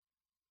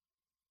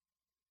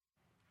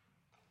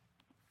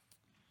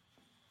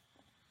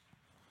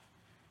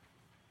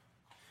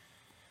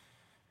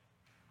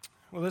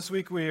Well, this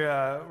week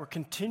we're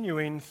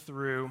continuing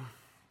through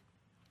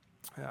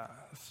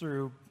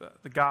the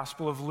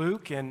Gospel of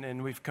Luke,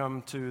 and we've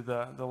come to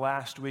the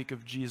last week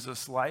of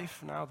Jesus'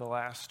 life. Now, the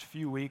last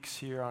few weeks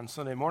here on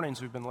Sunday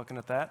mornings, we've been looking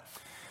at that,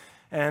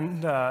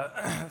 and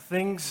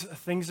things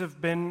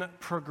have been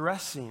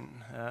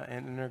progressing,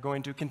 and are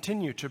going to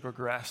continue to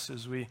progress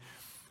as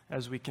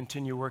we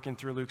continue working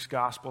through Luke's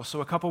Gospel.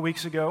 So, a couple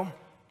weeks ago,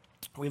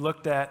 we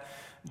looked at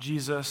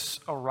Jesus'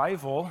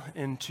 arrival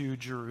into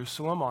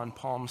Jerusalem on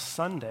Palm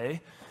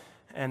Sunday,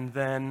 and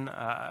then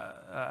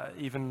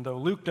even though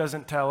Luke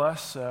doesn't tell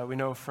us, we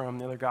know from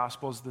the other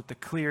Gospels that the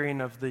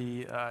clearing of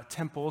the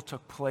temple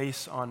took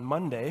place on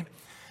Monday.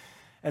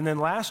 And then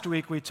last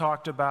week we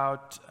talked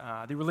about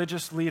the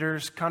religious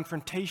leaders'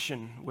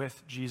 confrontation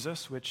with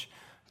Jesus, which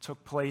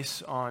took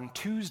place on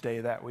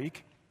Tuesday that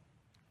week.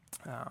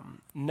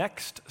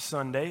 Next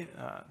Sunday,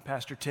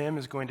 Pastor Tim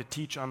is going to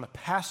teach on the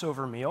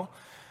Passover meal,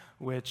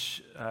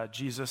 which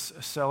Jesus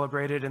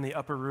celebrated in the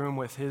upper room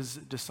with his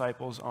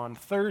disciples on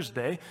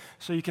Thursday.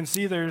 So you can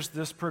see there's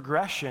this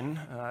progression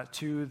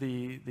to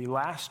the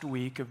last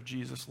week of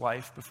Jesus'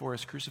 life before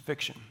his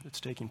crucifixion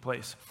that's taking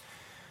place.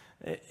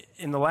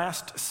 In the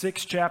last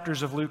 6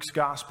 chapters of Luke's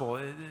Gospel,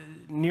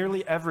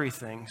 nearly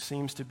everything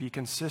seems to be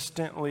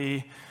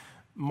consistently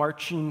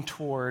marching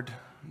toward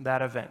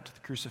that event, the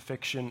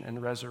crucifixion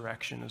and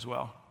resurrection as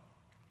well.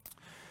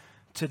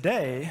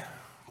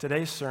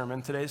 Today's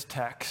sermon, today's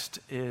text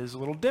is a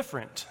little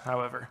different,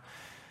 however.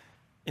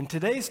 In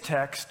today's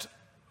text,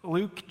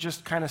 Luke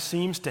just kind of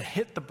seems to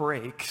hit the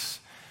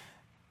brakes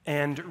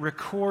and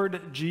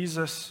record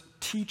Jesus'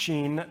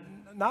 teaching,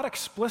 not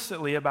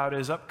explicitly about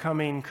his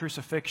upcoming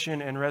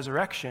crucifixion and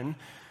resurrection,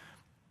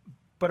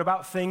 but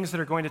about things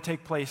that are going to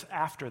take place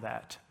after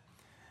that.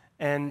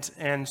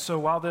 And so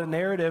while the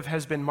narrative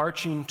has been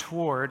marching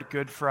toward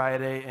Good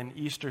Friday and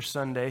Easter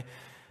Sunday,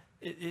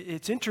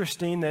 it's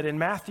interesting that in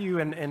Matthew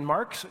and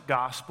Mark's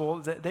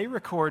gospel, that they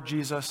record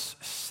Jesus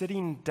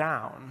sitting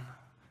down.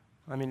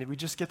 I mean, we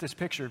just get this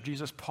picture of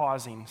Jesus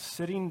pausing,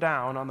 sitting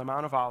down on the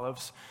Mount of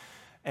Olives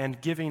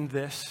and giving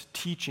this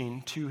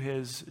teaching to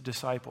his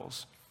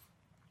disciples.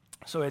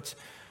 So it's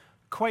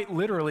quite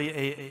literally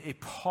a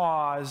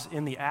pause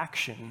in the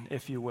action,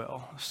 if you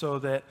will, so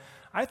that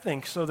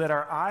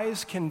our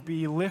eyes can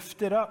be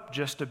lifted up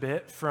just a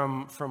bit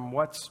from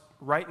what's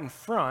right in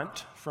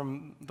front,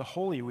 from the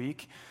Holy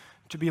Week,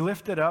 to be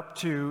lifted up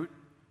to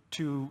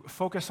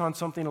focus on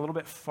something a little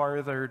bit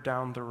farther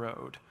down the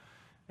road,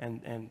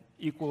 and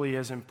equally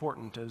as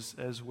important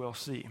as we'll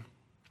see.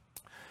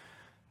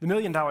 The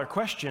million-dollar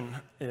question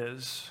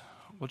is,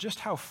 well, just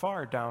how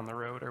far down the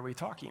road are we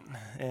talking?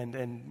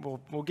 And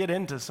we'll get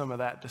into some of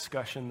that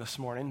discussion this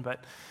morning,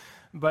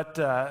 but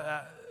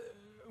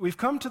we've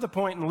come to the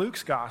point in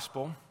Luke's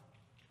gospel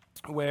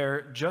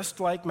where, just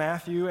like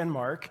Matthew and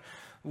Mark,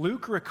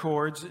 Luke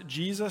records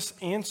Jesus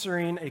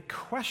answering a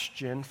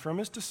question from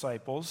his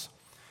disciples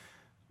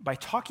by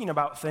talking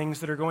about things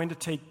that are going to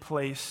take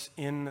place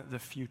in the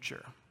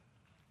future.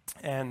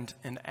 And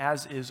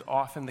as is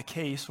often the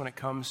case when it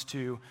comes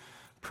to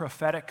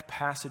prophetic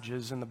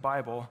passages in the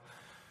Bible,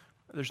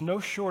 there's no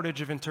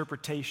shortage of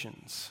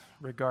interpretations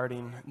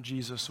regarding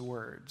Jesus'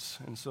 words.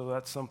 And so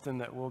that's something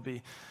that we'll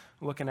be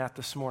looking at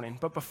this morning.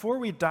 But before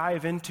we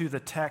dive into the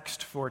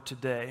text for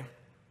today,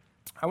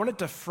 I wanted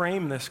to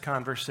frame this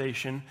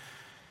conversation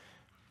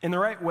in the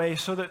right way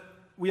so that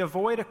we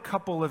avoid a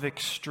couple of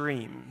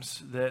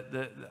extremes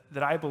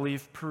that I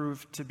believe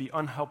prove to be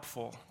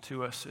unhelpful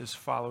to us as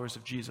followers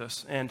of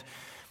Jesus. And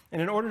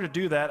in order to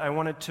do that, I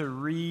wanted to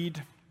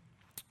read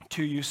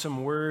to you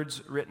some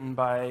words written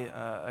by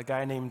a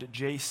guy named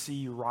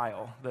J.C.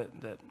 Ryle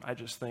that I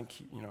just think,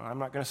 I'm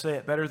not going to say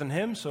it better than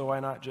him, so why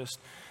not just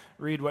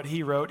read what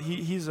he wrote.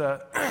 He was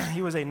a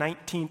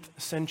 19th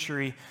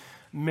century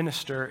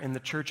minister in the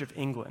Church of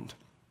England.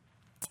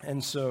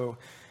 And so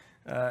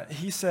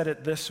he said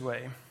it this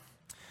way.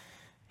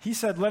 He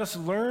said, "Let us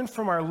learn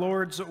from our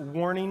Lord's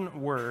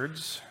warning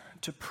words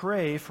to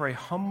pray for a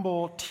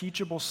humble,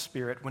 teachable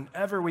spirit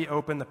whenever we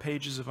open the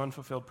pages of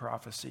unfulfilled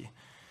prophecy.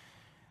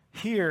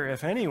 Here,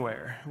 if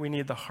anywhere, we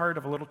need the heart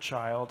of a little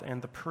child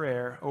and the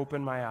prayer,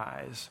 'Open my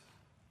eyes.'"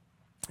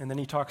 And then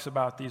he talks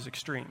about these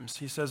extremes.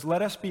 He says,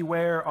 "Let us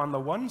beware on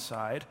the one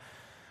side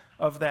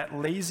of that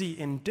lazy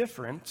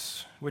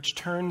indifference which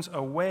turns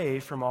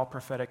away from all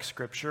prophetic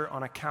scripture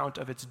on account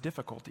of its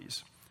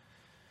difficulties.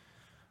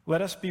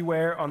 Let us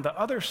beware on the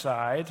other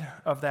side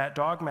of that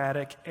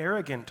dogmatic,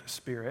 arrogant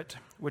spirit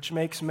which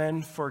makes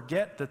men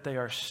forget that they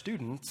are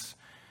students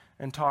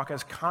and talk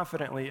as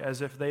confidently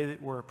as if they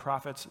were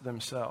prophets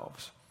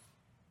themselves."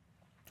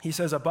 He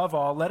says, "Above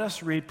all, let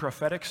us read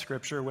prophetic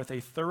scripture with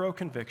a thorough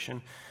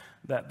conviction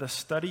that the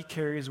study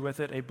carries with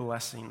it a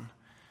blessing,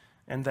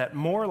 and that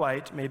more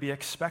light may be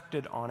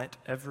expected on it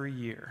every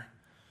year.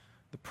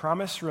 The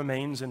promise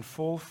remains in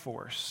full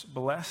force.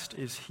 Blessed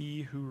is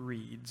he who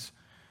reads.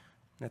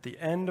 At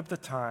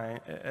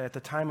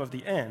the time of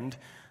the end,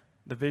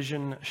 the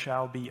vision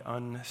shall be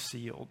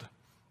unsealed."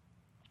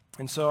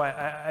 And so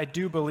I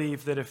do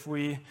believe that if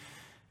we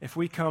If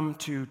we come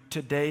to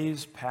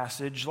today's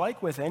passage,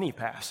 like with any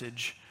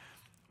passage,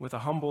 with a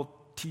humble,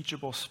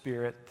 teachable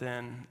spirit,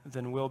 then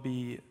we'll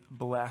be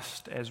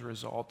blessed as a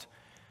result,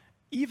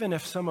 even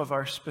if some of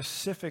our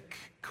specific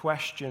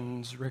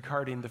questions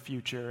regarding the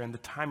future and the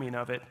timing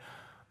of it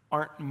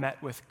aren't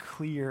met with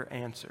clear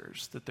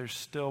answers, that there's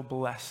still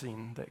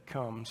blessing that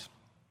comes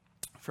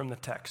from the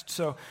text.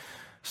 So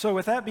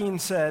with that being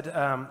said,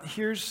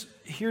 here's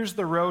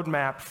the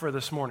roadmap for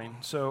this morning.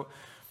 So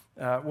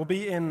we'll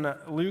be in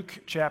Luke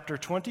chapter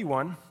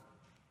 21.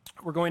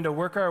 We're going to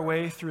work our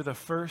way through the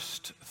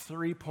first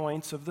 3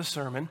 points of the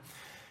sermon.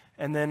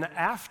 And then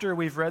after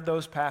we've read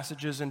those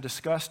passages and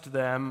discussed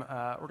them,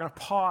 we're going to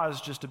pause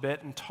just a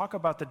bit and talk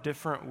about the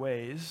different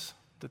ways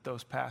that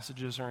those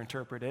passages are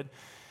interpreted.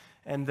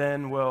 And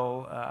then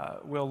we'll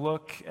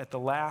look at the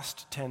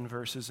last 10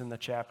 verses in the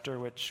chapter,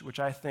 which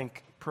I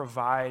think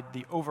provide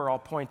the overall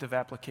point of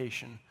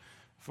application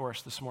for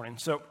us this morning.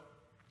 So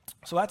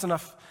that's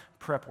enough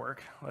prep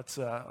work.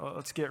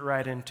 Let's get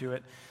right into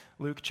it.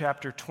 Luke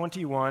chapter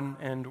 21,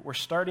 and we're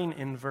starting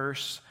in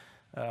verse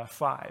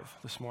 5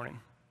 this morning.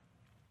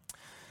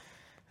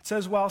 It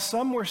says, "While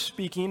some were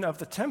speaking of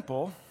the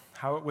temple,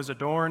 how it was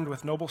adorned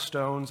with noble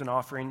stones and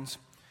offerings,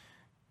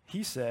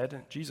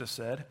 Jesus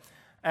said,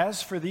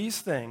 'As for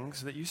these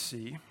things that you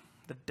see,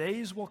 the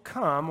days will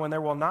come when there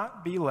will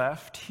not be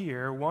left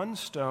here one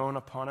stone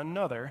upon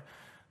another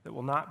that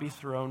will not be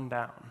thrown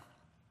down.'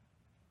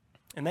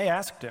 And they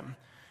asked him,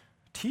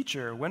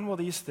 'Teacher, when will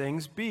these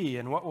things be,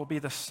 and what will be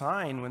the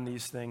sign when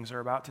these things are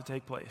about to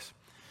take place?'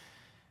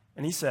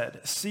 And he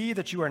said, 'See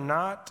that you are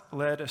not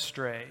led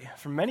astray,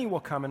 for many will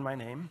come in my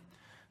name,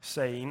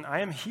 saying, I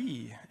am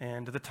he,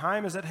 and the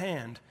time is at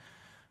hand.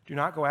 Do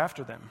not go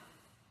after them.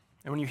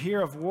 And when you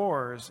hear of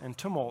wars and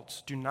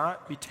tumults, do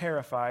not be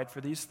terrified,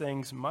 for these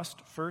things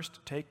must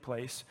first take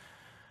place,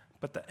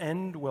 but the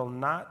end will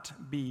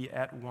not be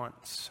at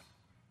once.'"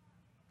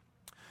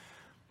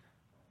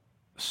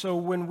 So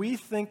when we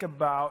think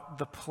about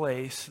the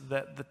place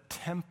that the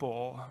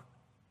temple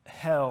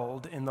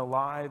held in the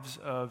lives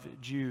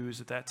of Jews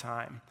at that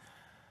time,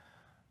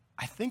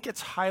 I think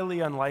it's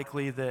highly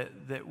unlikely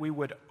that we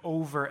would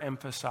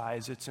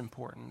overemphasize its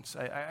importance.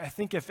 I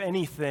think if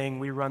anything,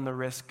 we run the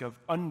risk of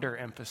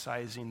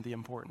underemphasizing the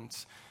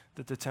importance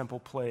that the temple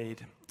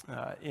played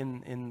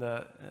in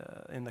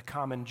the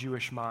common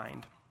Jewish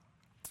mind.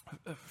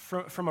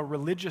 From a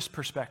religious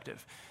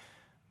perspective,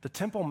 the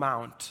Temple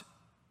Mount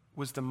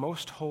was the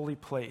most holy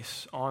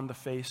place on the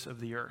face of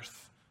the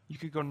earth. You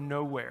could go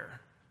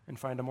nowhere and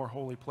find a more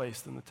holy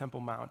place than the Temple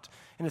Mount.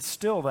 And it's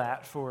still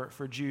that for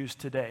Jews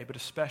today, but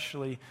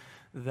especially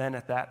then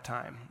at that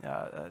time.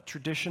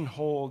 Tradition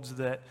holds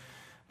that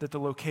the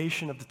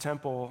location of the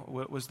temple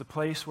was the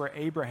place where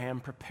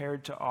Abraham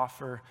prepared to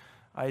offer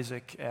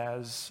Isaac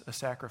as a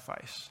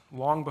sacrifice,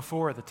 long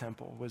before the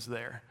temple was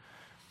there.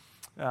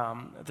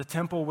 The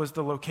temple was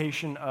the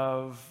location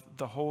of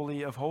the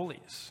Holy of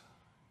Holies,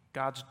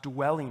 God's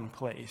dwelling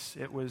place.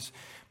 It was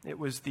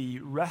the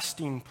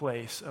resting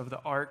place of the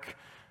Ark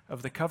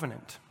of the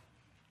Covenant.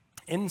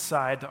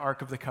 Inside the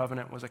Ark of the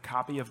Covenant was a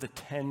copy of the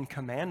 10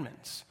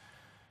 Commandments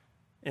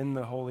in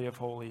the Holy of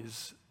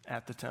Holies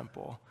at the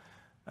temple.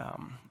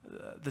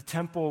 The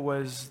temple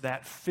was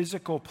that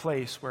physical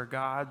place where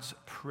God's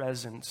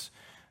presence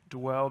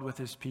dwelled with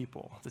his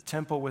people. The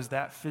temple was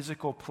that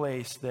physical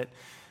place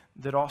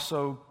that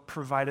also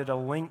provided a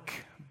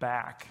link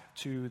back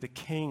to the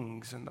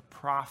kings and the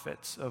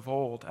prophets of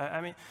old.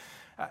 I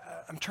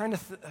was trying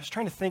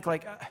to think,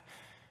 like,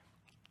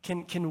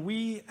 can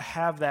we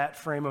have that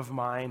frame of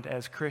mind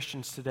as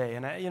Christians today?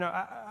 And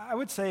I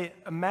would say,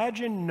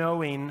 imagine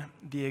knowing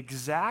the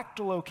exact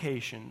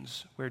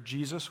locations where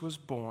Jesus was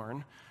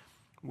born,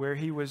 where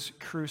he was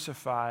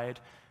crucified,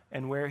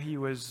 and where he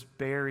was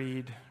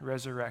buried,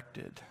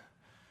 resurrected.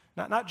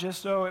 Not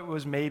just, it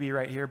was maybe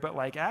right here, but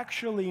like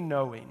actually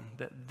knowing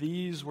that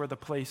these were the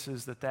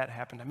places that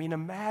happened. I mean,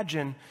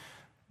 imagine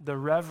the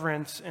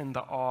reverence and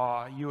the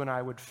awe you and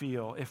I would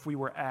feel if we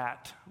were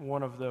at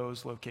one of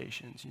those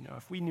locations.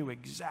 If we knew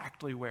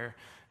exactly where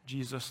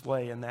Jesus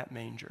lay in that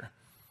manger,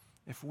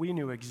 if we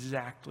knew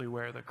exactly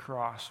where the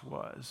cross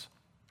was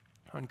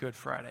on Good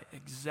Friday,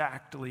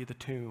 exactly the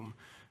tomb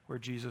where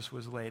Jesus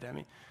was laid. I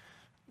mean,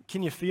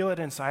 can you feel it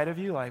inside of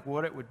you, like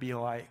what it would be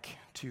like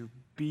to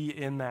be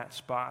in that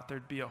spot?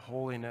 There'd be a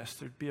holiness,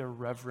 there'd be a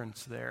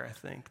reverence there, I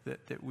think,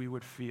 that we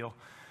would feel.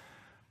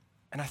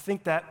 And I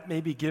think that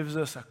maybe gives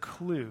us a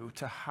clue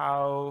to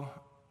how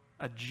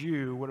a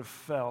Jew would have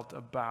felt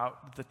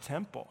about the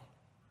temple.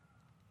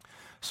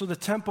 So the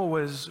temple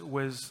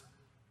was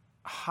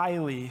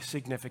highly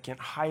significant,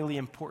 highly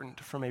important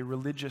from a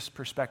religious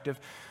perspective,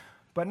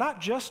 but not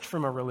just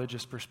from a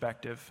religious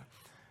perspective.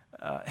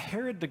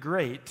 Herod the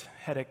Great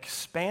had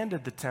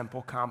expanded the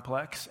temple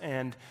complex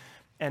and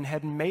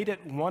had made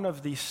it one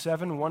of the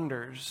 7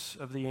 wonders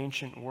of the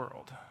ancient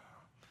world.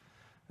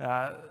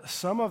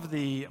 Some of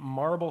the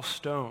marble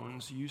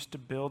stones used to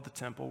build the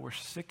temple were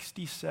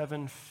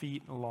 67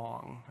 feet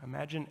long.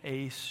 Imagine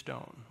a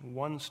stone,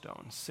 one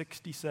stone,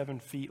 67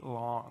 feet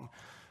long,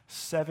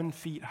 7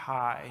 feet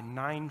high,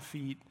 9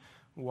 feet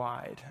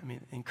wide. I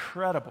mean,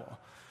 incredible.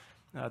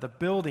 The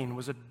building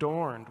was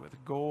adorned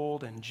with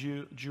gold and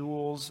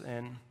jewels,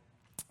 and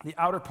the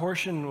outer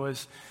portion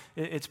was,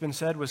 it's been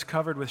said, was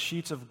covered with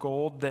sheets of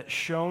gold that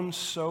shone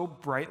so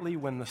brightly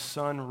when the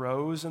sun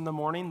rose in the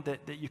morning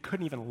that you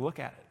couldn't even look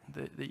at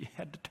it, that you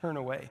had to turn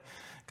away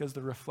because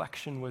the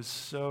reflection was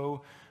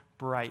so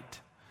bright.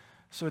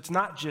 So it's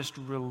not just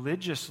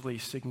religiously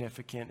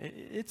significant,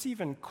 it's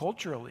even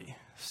culturally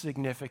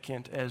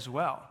significant as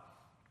well.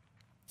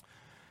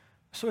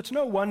 So it's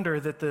no wonder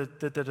that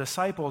the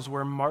disciples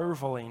were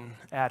marveling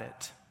at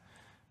it.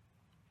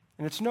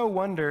 And it's no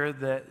wonder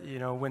that,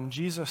 when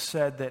Jesus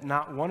said that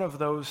not one of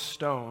those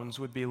stones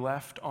would be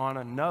left on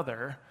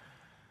another,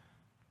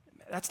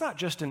 that's not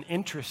just an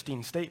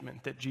interesting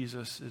statement that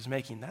Jesus is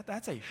making.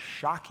 That's a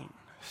shocking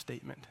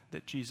statement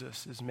that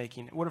Jesus is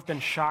making. It would have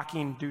been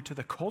shocking due to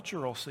the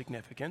cultural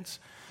significance,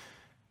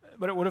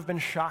 but it would have been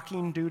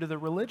shocking due to the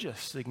religious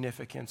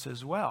significance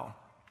as well.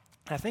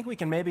 I think we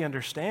can maybe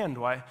understand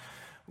why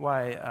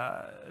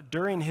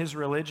during his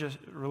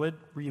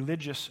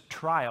religious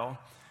trial,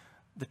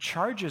 the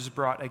charges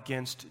brought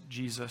against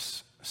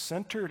Jesus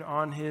centered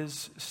on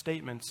his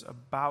statements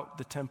about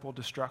the temple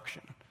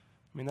destruction. I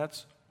mean,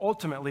 that's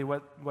ultimately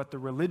what the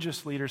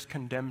religious leaders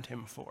condemned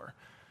him for,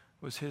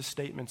 was his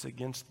statements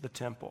against the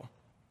temple.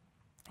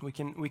 We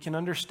can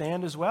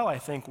understand as well, I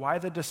think, why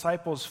the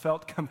disciples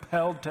felt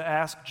compelled to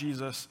ask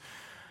Jesus,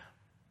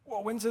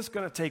 well, when's this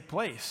going to take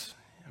place?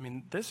 I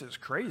mean, this is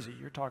crazy.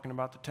 You're talking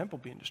about the temple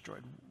being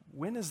destroyed.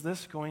 When is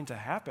this going to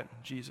happen,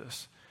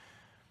 Jesus?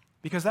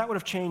 Because that would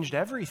have changed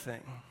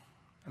everything.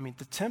 I mean,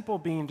 the temple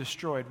being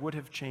destroyed would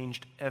have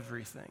changed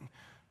everything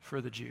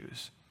for the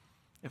Jews.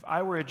 If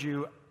I were a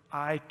Jew,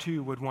 I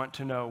too would want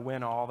to know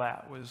when all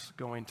that was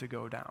going to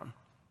go down.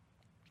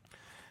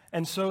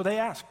 And so they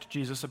asked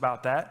Jesus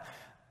about that.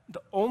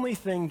 The only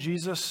thing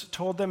Jesus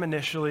told them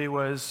initially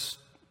was,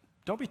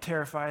 don't be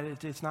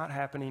terrified, it's not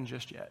happening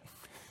just yet.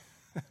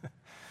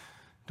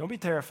 Don't be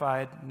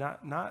terrified,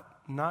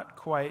 not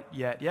quite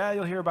yet. Yeah,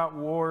 you'll hear about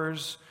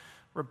wars,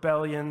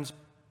 rebellions,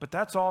 but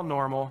that's all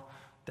normal.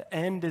 The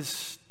end is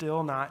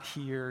still not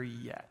here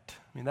yet.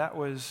 I mean, that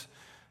was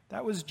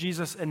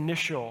Jesus'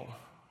 initial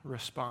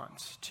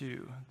response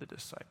to the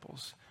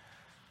disciples.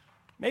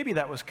 Maybe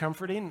that was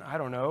comforting. I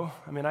don't know.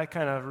 I mean, I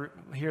kind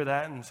of hear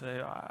that and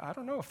say, I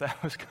don't know if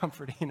that was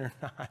comforting or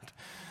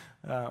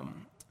not.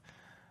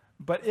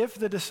 But if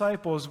the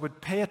disciples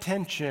would pay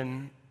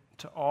attention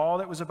to all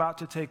that was about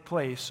to take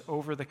place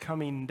over the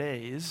coming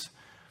days,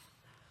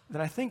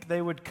 then I think they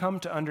would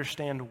come to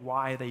understand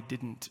why they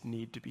didn't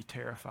need to be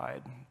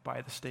terrified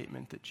by the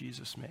statement that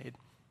Jesus made.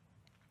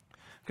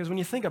 Because when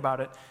you think about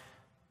it,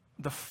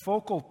 the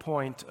focal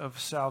point of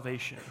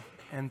salvation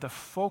and the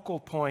focal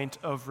point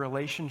of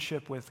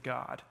relationship with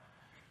God,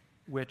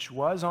 which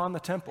was on the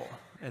temple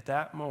at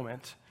that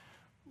moment,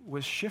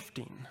 was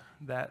shifting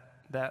that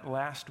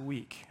last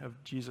week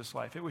of Jesus'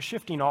 life. It was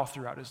shifting all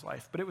throughout his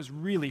life, but it was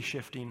really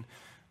shifting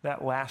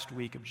that last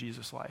week of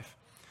Jesus' life.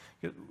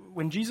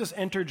 When Jesus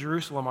entered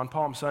Jerusalem on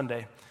Palm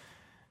Sunday,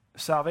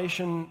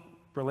 salvation,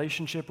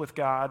 relationship with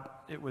God,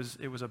 it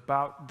was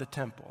about the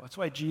temple. That's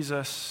why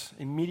Jesus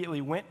immediately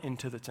went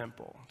into the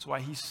temple. That's why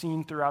he's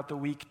seen throughout the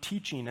week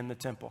teaching in the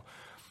temple.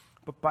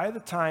 But by the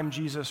time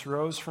Jesus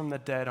rose from the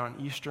dead on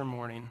Easter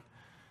morning,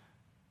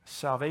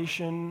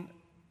 salvation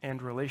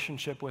and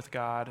relationship with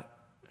God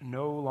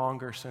no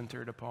longer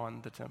centered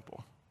upon the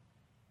temple.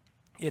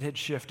 It had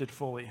shifted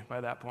fully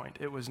by that point.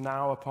 It was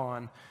now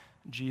upon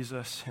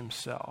Jesus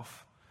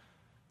himself.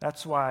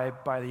 That's why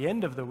by the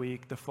end of the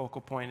week, the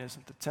focal point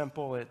isn't the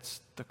temple,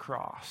 it's the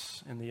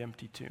cross and the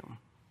empty tomb.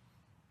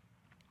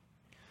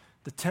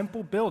 The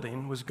temple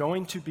building was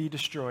going to be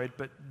destroyed,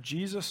 but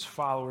Jesus'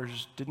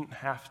 followers didn't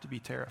have to be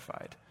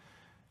terrified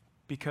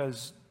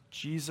because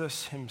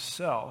Jesus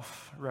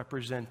himself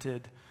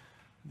represented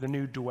the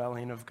new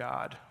dwelling of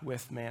God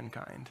with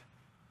mankind.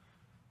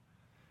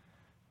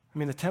 I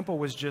mean, the temple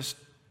was just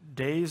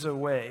days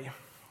away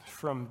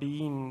from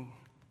being,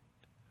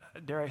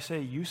 dare I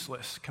say,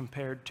 useless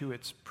compared to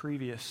its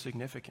previous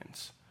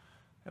significance.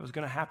 That was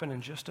going to happen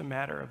in just a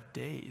matter of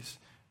days.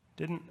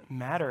 It didn't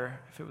matter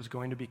if it was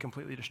going to be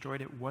completely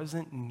destroyed. It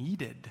wasn't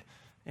needed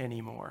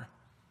anymore.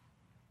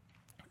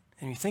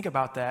 And you think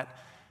about that,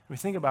 and we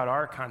think about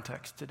our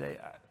context today,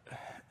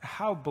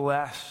 how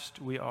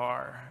blessed we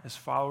are as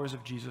followers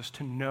of Jesus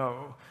to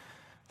know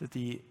that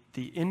the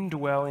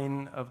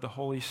indwelling of the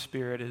Holy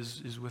Spirit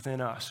is within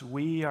us.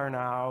 We are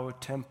now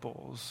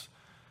temples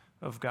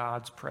of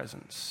God's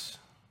presence.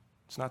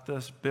 It's not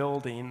this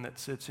building that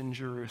sits in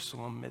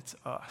Jerusalem, it's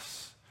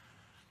us.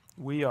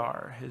 We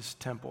are his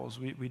temples.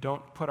 We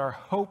don't put our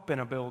hope in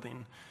a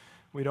building.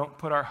 We don't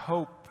put our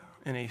hope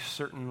in a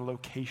certain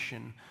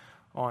location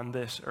on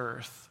this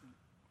earth.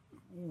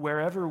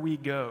 Wherever we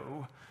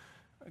go,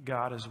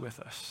 God is with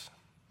us.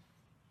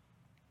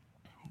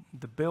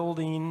 The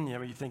building,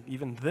 you think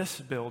even this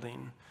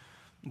building,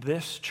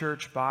 this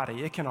church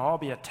body, it can all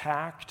be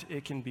attacked,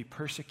 it can be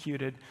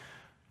persecuted,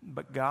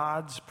 but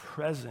God's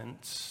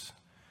presence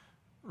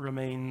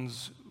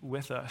remains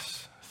with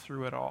us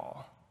through it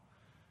all.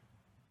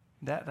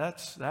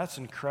 That's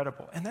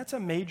incredible. And that's a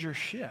major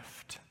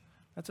shift.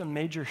 That's a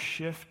major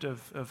shift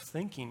of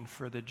thinking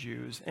for the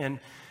Jews. And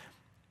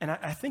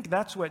I think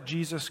that's what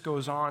Jesus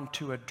goes on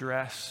to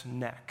address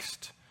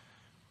next.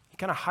 He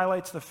kind of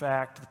highlights the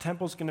fact the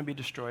temple's going to be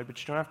destroyed, but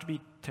you don't have to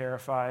be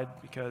terrified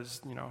because,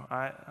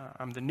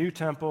 I'm the new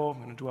temple.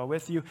 I'm going to dwell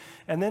with you.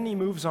 And then he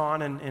moves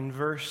on in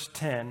verse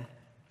 10,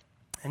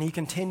 and he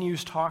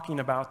continues talking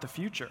about the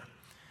future.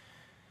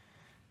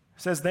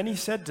 It says, "Then he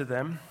said to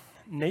them,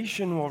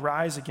 'Nation will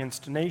rise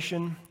against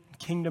nation,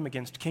 kingdom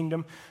against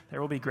kingdom.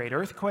 There will be great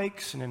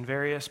earthquakes, and in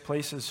various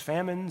places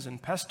famines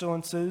and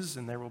pestilences,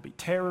 and there will be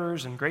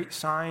terrors and great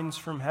signs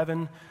from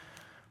heaven.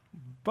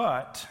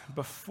 But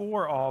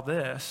before all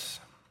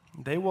this,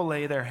 they will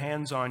lay their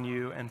hands on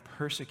you and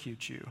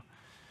persecute you,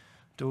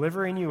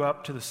 delivering you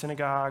up to the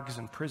synagogues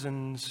and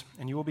prisons,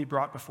 and you will be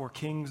brought before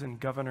kings and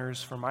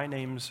governors for my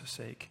name's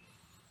sake.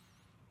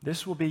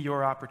 This will be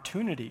your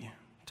opportunity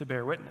to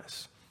bear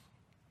witness.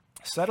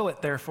 Settle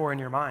it, therefore, in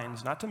your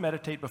minds, not to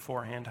meditate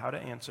beforehand how to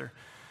answer.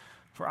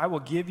 For I will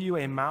give you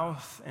a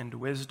mouth and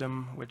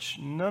wisdom which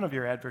none of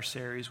your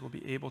adversaries will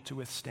be able to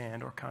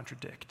withstand or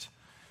contradict.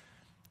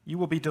 You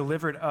will be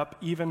delivered up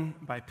even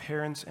by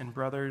parents and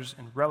brothers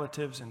and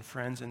relatives and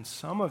friends, and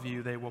some of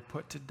you they will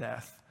put to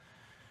death.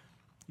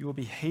 You will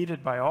be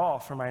hated by all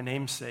for my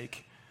name's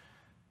sake,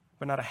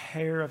 but not a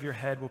hair of your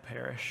head will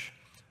perish.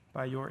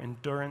 By your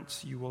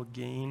endurance you will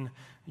gain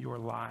your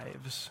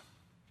lives.'"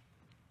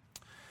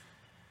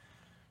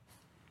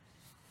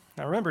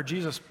 Now remember,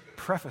 Jesus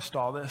prefaced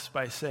all this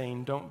by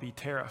saying, "Don't be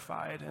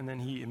terrified," and then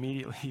he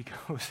immediately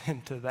goes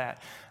into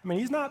that. I mean,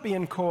 he's not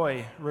being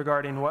coy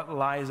regarding what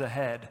lies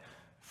ahead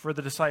for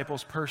the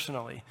disciples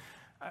personally.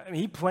 I mean,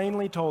 he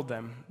plainly told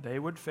them they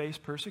would face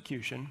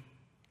persecution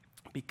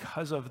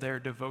because of their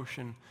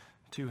devotion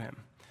to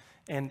him.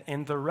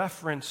 And the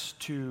reference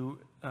to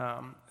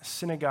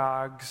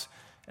synagogues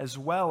as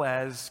well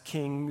as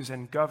kings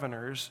and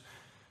governors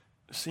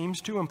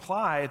seems to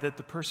imply that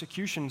the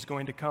persecution is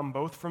going to come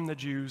both from the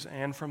Jews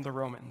and from the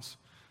Romans.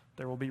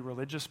 There will be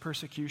religious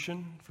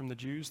persecution from the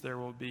Jews. There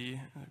will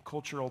be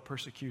cultural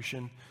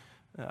persecution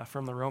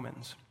from the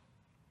Romans.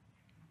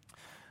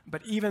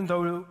 But even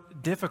though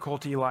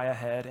difficulty lie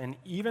ahead, and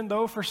even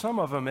though for some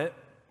of them it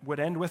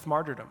would end with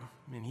martyrdom,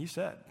 I mean, he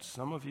said,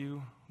 some of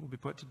you will be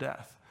put to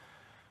death.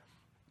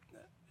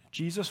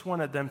 Jesus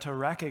wanted them to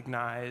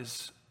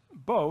recognize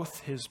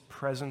both his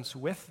presence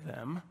with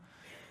them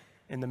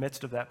in the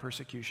midst of that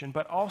persecution,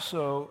 but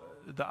also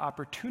the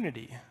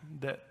opportunity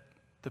that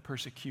the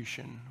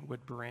persecution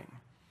would bring.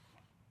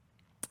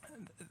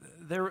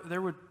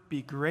 There would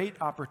be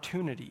great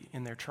opportunity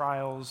in their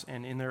trials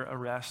and in their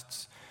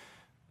arrests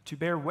to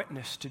bear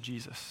witness to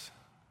Jesus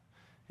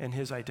and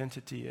his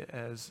identity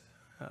as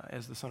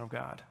the Son of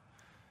God.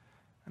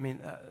 I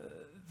mean,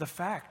 the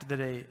fact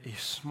that a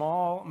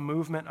small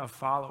movement of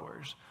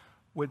followers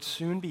would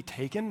soon be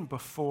taken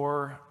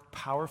before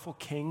powerful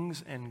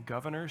kings and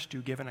governors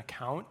to give an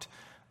account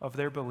of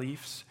their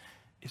beliefs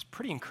is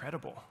pretty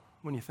incredible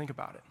when you think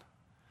about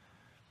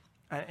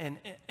it.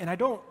 And I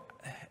don't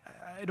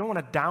want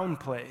to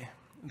downplay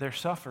their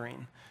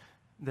suffering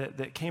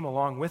that came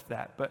along with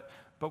that, but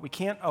we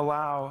can't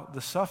allow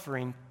the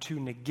suffering to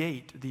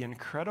negate the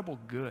incredible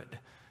good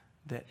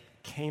that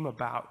came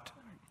about.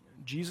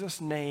 Jesus'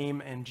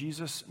 name and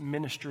Jesus'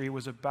 ministry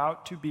was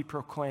about to be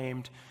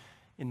proclaimed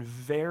in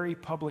very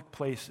public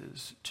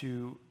places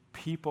to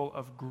people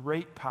of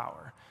great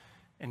power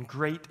and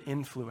great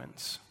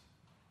influence.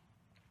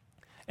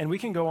 And we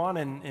can go on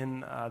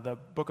in the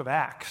book of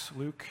Acts,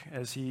 Luke,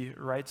 as he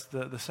writes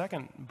the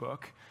second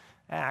book,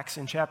 Acts,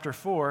 in chapter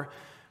 4,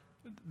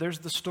 there's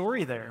the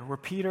story there where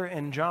Peter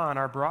and John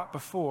are brought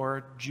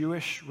before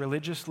Jewish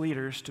religious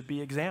leaders to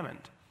be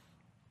examined.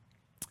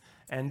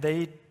 And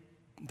they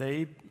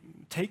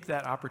take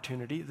that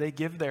opportunity, they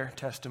give their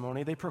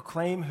testimony, they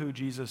proclaim who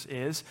Jesus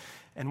is,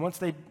 and once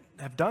they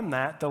have done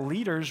that, the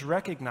leaders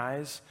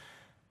recognize,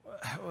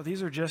 well,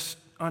 these are just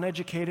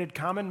uneducated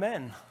common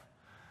men.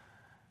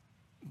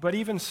 But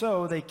even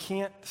so, they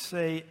can't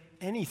say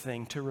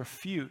anything to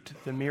refute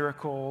the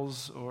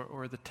miracles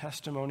or the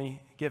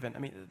testimony given. I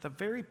mean, the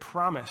very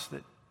promise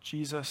that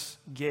Jesus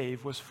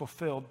gave was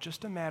fulfilled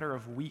just a matter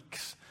of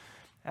weeks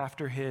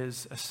after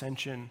his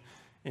ascension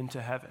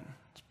into heaven.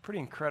 It's pretty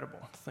incredible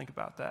to think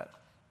about that.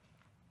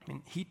 I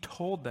mean, he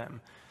told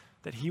them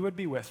that he would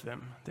be with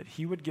them, that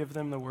he would give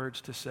them the words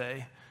to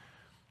say,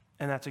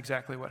 and that's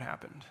exactly what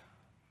happened.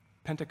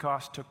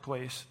 Pentecost took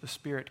place, the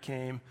Spirit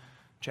came,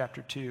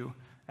 chapter 2,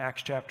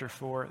 Acts chapter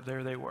 4,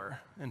 there they were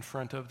in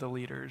front of the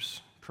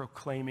leaders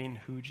proclaiming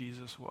who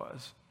Jesus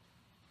was.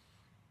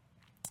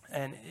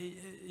 And,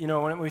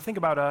 when we think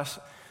about us,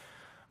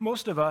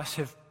 most of us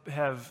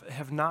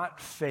have not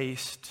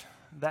faced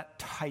that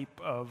type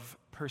of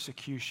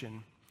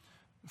persecution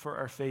for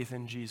our faith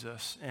in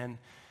Jesus. And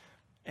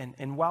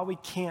while we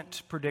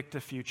can't predict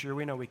the future,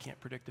 we know we can't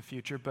predict the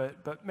future,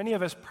 but many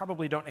of us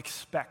probably don't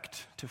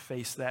expect to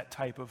face that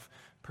type of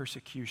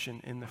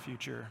persecution in the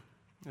future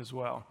as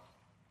well.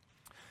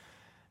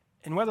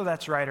 And whether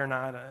that's right or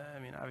not,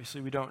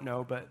 obviously we don't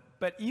know,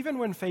 but even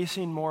when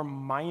facing more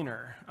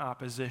minor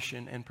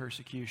opposition and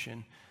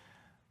persecution,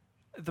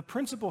 the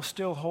principle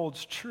still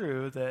holds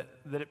true that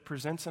it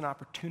presents an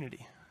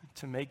opportunity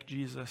to make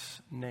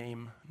Jesus'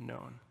 name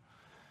known.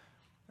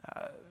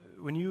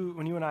 When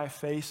you and I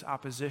face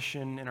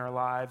opposition in our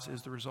lives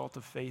as the result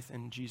of faith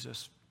in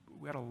Jesus,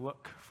 we ought to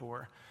look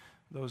for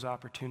those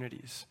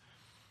opportunities.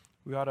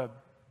 We ought to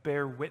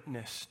bear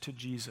witness to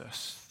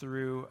Jesus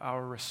through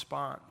our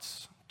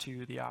response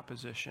to the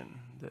opposition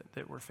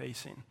that we're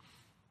facing.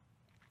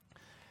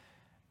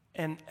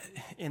 And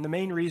the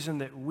main reason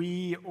that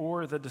we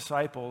or the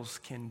disciples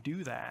can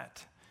do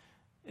that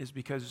is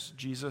because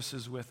Jesus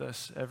is with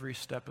us every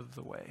step of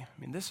the way.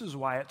 This is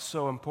why it's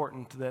so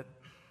important that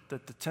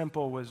the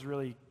temple was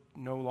really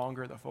no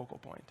longer the focal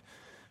point.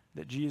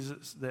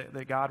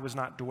 That God was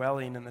not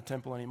dwelling in the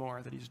temple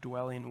anymore, that he's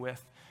dwelling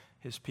with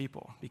his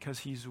people because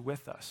he's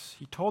with us.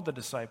 He told the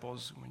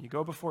disciples, when you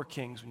go before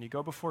kings, when you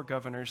go before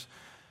governors,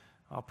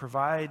 I'll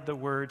provide the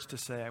words to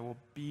say, I will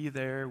be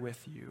there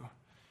with you.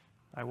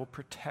 I will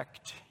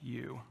protect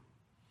you.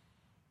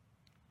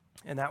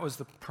 And that was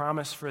the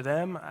promise for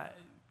them.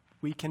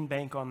 We can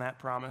bank on that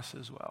promise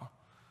as well.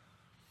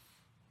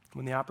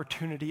 When the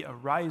opportunity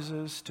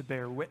arises to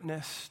bear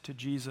witness to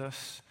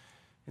Jesus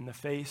in the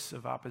face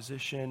of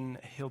opposition,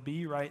 he'll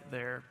be right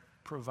there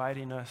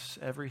providing us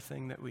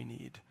everything that we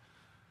need.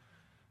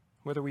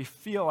 Whether we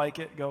feel like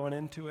it going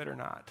into it or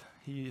not,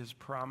 he is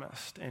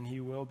promised and he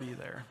will be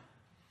there.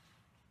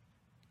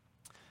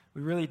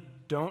 We really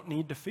don't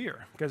need to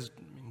fear because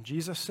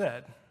Jesus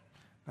said,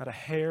 not a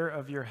hair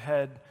of your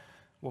head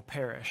will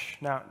perish.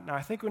 Now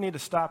I think we need to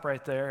stop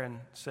right there and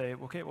say,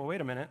 okay, well,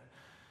 wait a minute.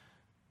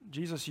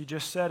 Jesus, you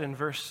just said in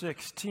verse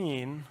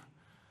 16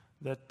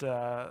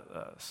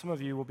 that some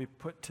of you will be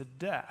put to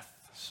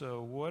death.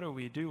 So what do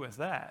we do with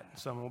that?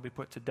 Some will be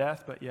put to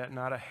death, but yet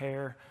not a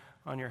hair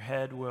on your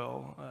head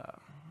will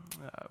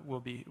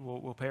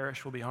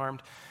perish, will be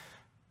harmed.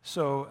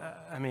 So,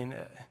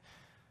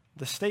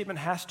 the statement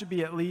has to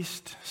be at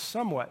least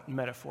somewhat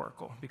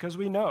metaphorical because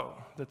we know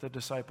that the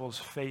disciples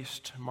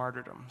faced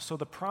martyrdom. So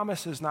the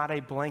promise is not a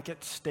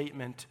blanket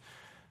statement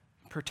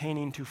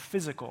pertaining to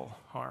physical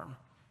harm.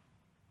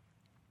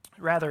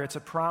 Rather, it's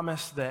a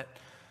promise that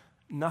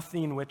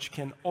nothing which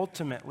can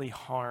ultimately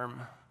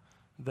harm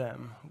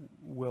them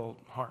will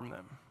harm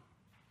them.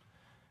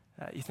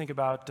 You think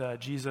about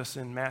Jesus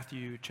in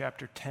Matthew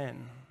chapter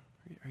 10.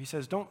 He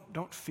says,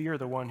 don't fear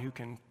the one who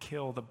can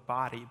kill the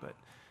body, but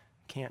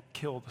can't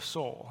kill the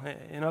soul.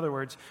 In other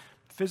words,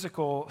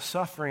 physical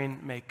suffering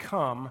may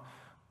come,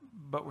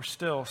 but we're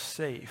still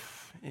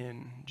safe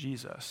in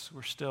Jesus.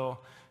 We're still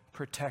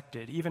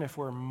protected. Even if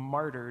we're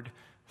martyred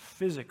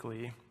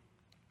physically,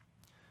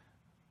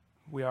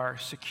 we are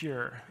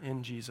secure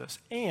in Jesus.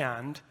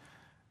 And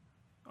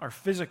our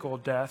physical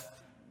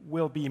death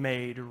will be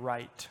made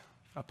right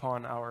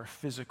upon our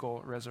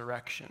physical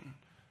resurrection.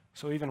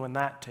 So even when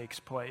that takes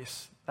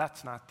place,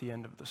 that's not the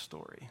end of the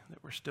story,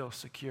 that we're still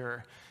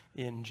secure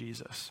in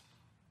Jesus.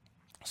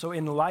 So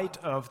in light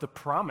of the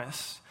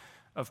promise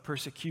of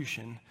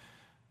persecution,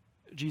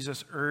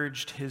 Jesus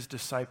urged his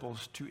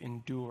disciples to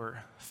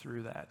endure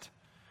through that.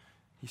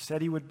 He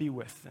said he would be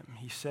with them.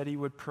 He said he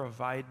would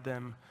provide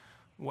them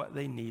what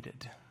they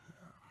needed.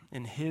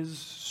 In his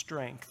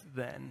strength,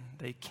 then,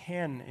 they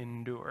can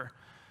endure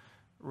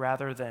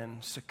rather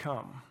than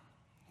succumb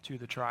to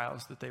the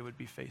trials that they would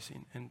be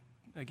facing. And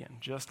again,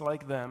 just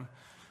like them,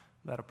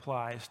 that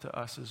applies to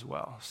us as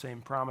well.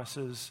 Same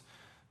promises,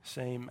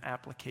 same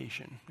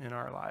application in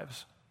our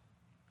lives.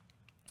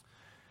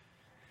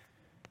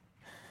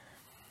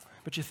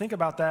 But you think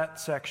about that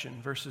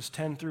section, verses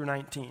 10 through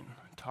 19.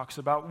 It talks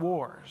about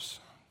wars,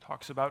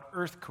 talks about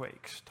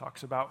earthquakes,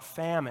 talks about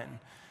famine,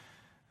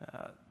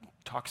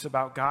 talks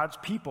about God's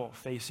people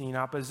facing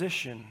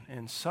opposition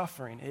and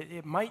suffering.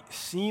 It might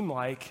seem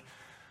like,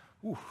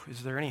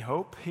 is there any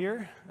hope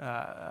here?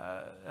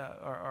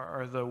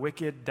 Are the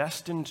wicked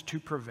destined to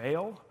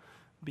prevail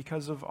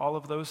because of all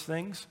of those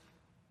things?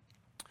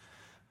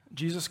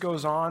 Jesus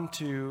goes on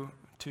to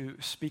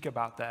speak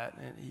about that,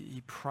 and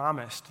he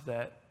promised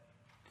that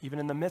even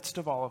in the midst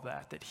of all of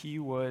that he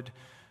would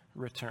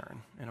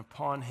return. And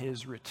upon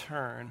his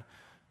return,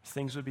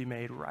 things would be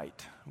made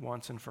right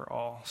once and for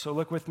all. So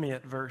look with me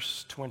at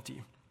verse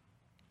 20.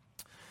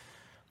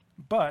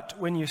 But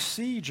when you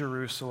see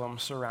Jerusalem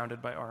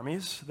surrounded by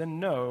armies, then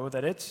know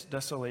that its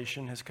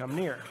desolation has come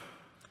near.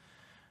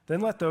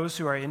 Then let those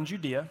who are in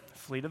Judea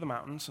flee to the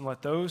mountains, and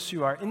let those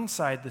who are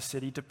inside the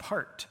city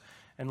depart,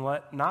 and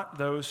let not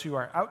those who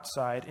are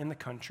outside in the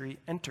country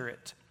enter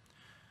it.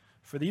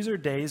 For these are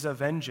days of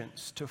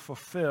vengeance, to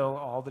fulfill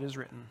all that is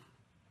written.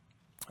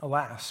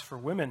 Alas, for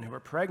women who are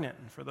pregnant,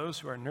 and for those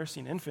who are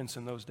nursing infants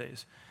in those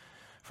days.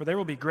 For there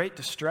will be great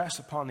distress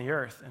upon the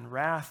earth, and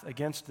wrath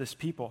against this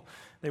people.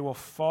 They will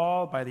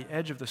fall by the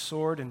edge of the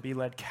sword, and be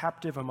led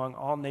captive among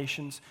all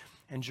nations,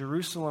 and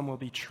Jerusalem will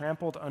be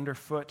trampled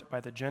underfoot by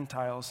the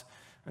Gentiles,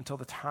 until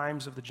the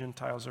times of the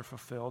Gentiles are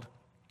fulfilled,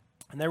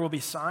 And there will be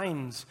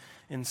signs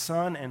in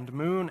sun and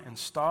moon and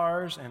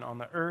stars, and on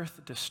the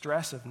earth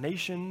distress of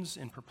nations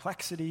in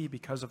perplexity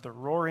because of the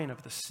roaring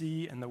of the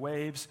sea and the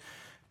waves,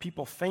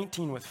 people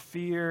fainting with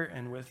fear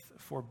and with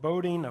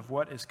foreboding of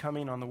what is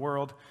coming on the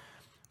world.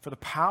 For the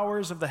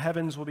powers of the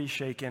heavens will be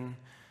shaken,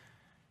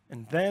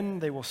 and then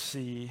they will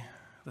see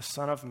the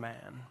Son of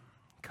Man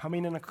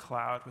coming in a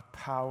cloud with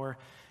power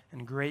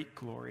and great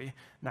glory.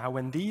 Now,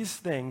 when these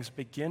things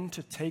begin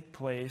to take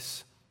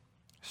place,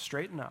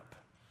 straighten up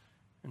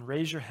and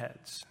raise your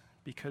heads,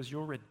 because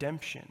your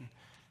redemption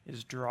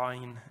is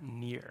drawing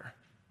near.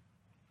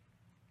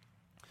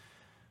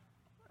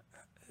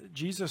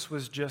 Jesus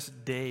was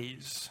just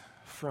days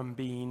from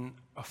being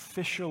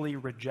officially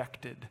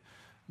rejected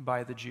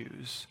by the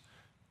Jews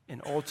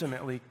and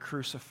ultimately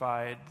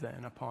crucified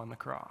then upon the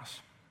cross.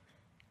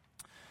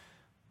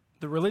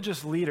 The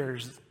religious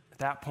leaders at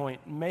that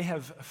point may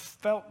have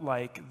felt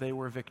like they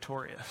were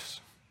victorious.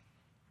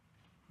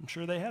 I'm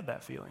sure they had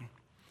that feeling.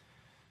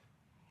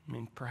 I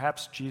mean,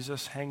 perhaps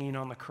Jesus hanging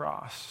on the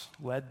cross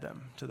led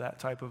them to that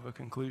type of a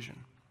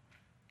conclusion.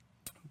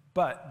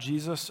 But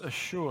Jesus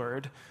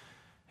assured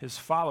his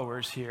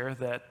followers here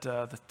that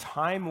the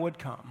time would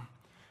come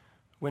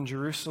when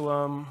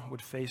Jerusalem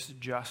would face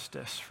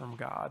justice from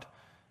God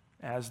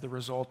as the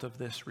result of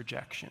this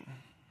rejection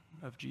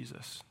of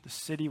Jesus. The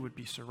city would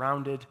be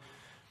surrounded.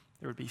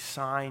 There would be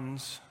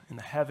signs in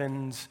the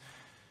heavens.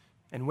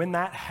 And when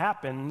that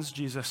happens,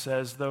 Jesus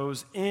says,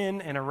 those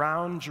in and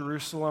around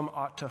Jerusalem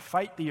ought to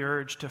fight the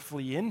urge to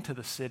flee into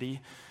the city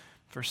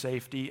for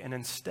safety and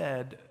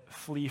instead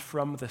flee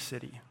from the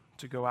city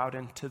to go out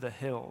into the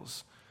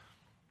hills.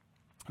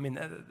 I mean,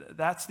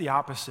 that's the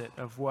opposite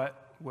of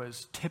what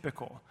was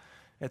typical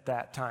at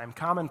that time.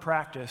 Common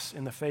practice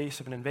in the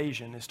face of an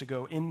invasion is to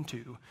go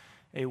into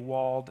a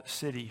walled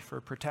city for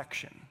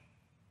protection.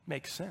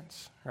 Makes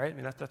sense, right? I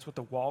mean, that's what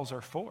the walls are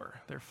for.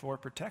 They're for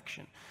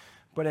protection.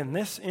 But in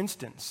this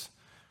instance,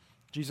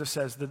 Jesus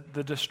says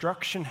the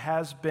destruction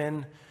has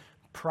been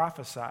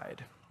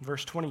prophesied.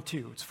 Verse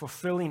 22, it's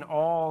fulfilling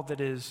all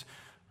that is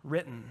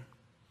written.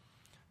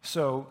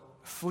 So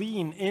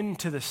fleeing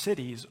into the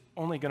city is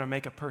only going to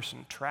make a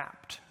person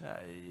trapped.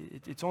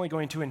 It's only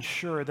going to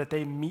ensure that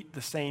they meet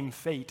the same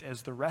fate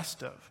as the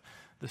rest of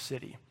the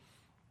city.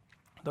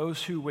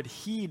 Those who would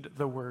heed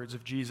the words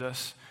of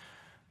Jesus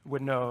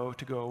would know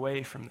to go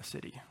away from the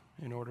city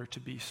in order to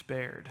be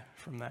spared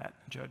from that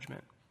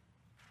judgment.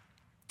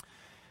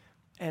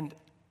 And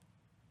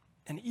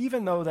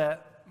even though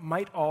that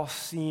might all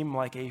seem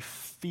like a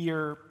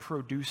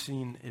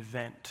fear-producing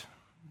event,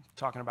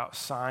 talking about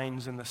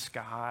signs in the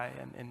sky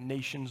and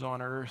nations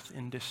on earth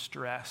in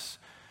distress,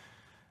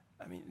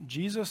 I mean,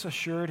 Jesus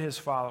assured his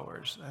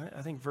followers,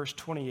 I think verse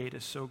 28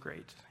 is so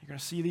great. You're going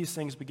to see these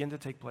things begin to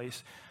take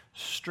place.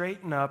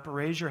 Straighten up,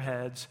 raise your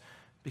heads,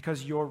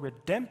 because your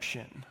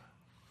redemption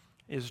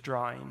is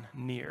drawing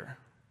near.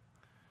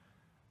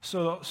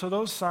 So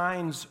those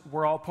signs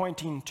were all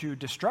pointing to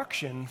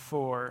destruction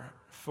for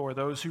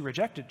those who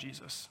rejected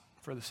Jesus,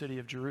 for the city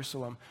of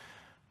Jerusalem.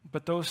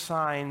 But those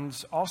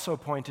signs also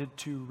pointed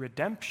to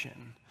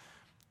redemption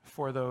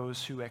for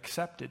those who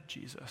accepted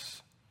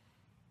Jesus.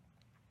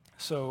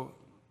 So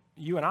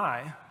you and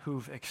I,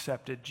 who've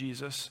accepted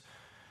Jesus,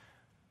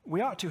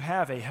 we ought to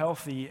have a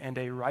healthy and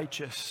a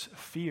righteous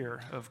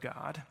fear of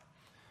God.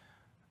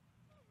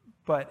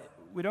 But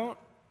we don't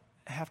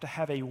have to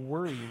have a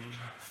worrying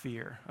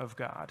fear of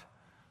God,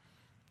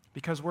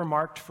 because we're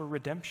marked for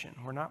redemption.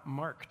 We're not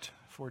marked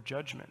for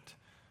judgment.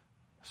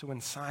 So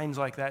when signs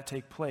like that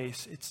take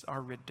place, it's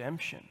our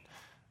redemption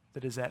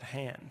that is at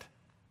hand.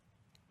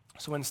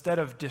 So instead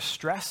of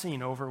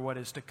distressing over what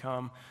is to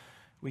come,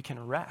 we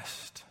can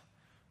rest,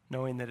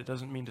 knowing that it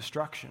doesn't mean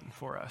destruction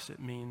for us. It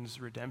means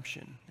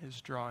redemption is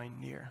drawing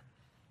near.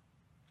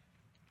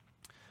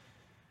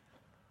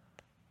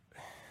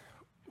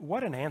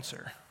 What an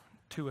answer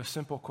to a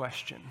simple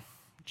question.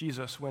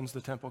 Jesus, when's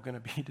the temple going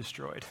to be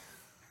destroyed?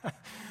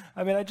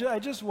 I mean, I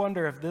just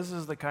wonder if this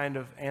is the kind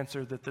of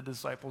answer that the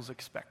disciples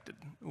expected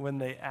when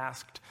they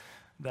asked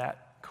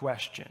that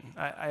question.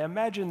 I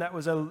imagine that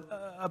was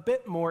a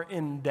bit more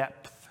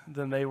in-depth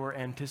than they were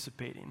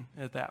anticipating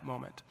at that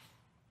moment.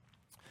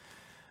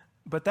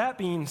 But that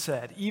being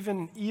said,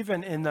 even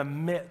in the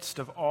midst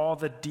of all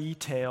the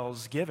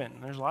details given,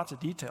 there's lots of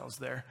details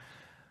there,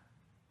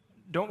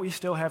 don't we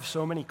still have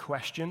so many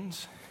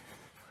questions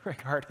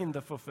regarding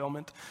the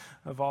fulfillment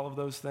of all of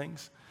those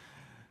things?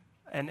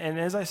 And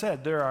as I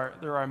said, there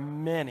are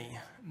many,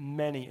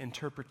 many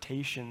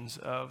interpretations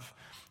of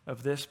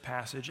this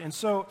passage. And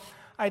so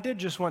I did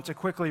just want to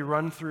quickly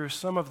run through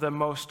some of the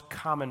most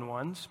common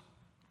ones.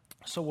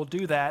 So we'll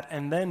do that,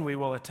 and then we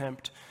will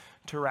attempt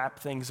to wrap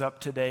things up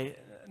today,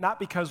 not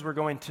because we're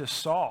going to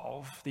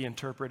solve the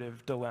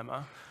interpretive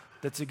dilemma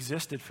that's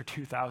existed for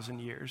 2,000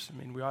 years. I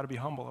mean, we ought to be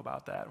humble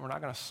about that. We're not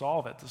going to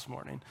solve it this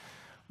morning.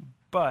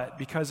 But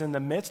because in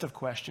the midst of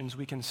questions,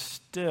 we can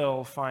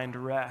still find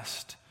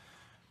rest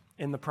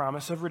in the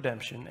promise of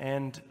redemption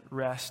and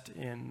rest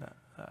in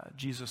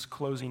Jesus'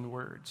 closing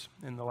words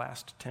in the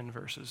last 10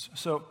 verses.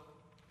 So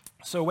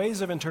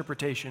ways of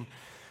interpretation.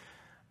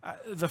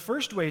 The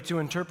first way to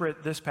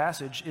interpret this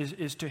passage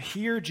is to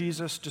hear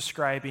Jesus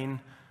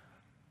describing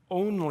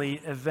only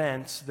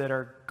events that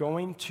are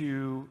going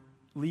to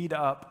lead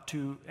up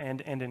to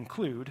and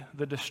include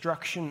the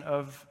destruction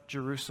of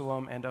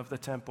Jerusalem and of the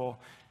temple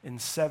in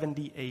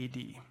 70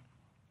 A.D.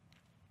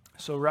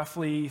 So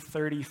roughly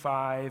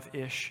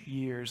 35-ish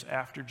years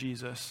after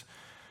Jesus,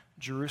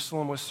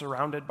 Jerusalem was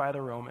surrounded by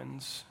the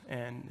Romans,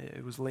 and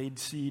it was laid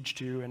siege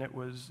to, and it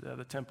was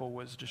the temple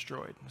was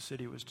destroyed, the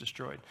city was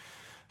destroyed.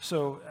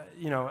 So,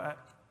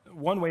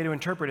 one way to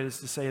interpret it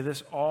is to say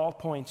this all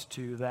points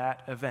to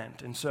that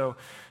event. And so,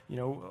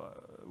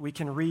 we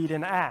can read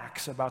in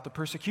Acts about the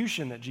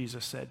persecution that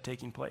Jesus said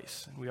taking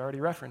place, and we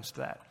already referenced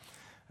that.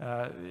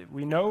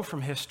 We know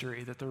from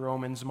history that the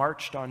Romans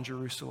marched on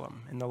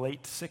Jerusalem in the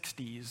late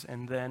 60s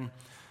and then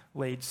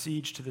laid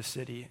siege to the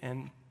city.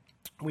 And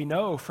we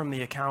know from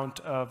the account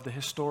of the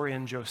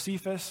historian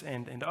Josephus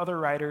and other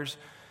writers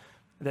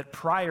that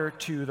prior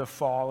to the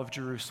fall of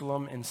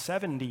Jerusalem in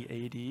 70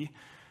 A.D.,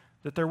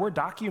 that there were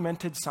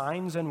documented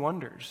signs and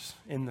wonders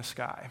in the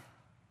sky.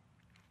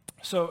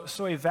 So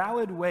a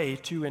valid way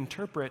to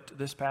interpret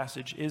this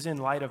passage is in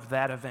light of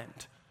that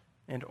event,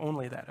 and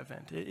only that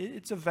event.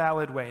 It's a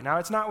valid way. Now,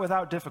 it's not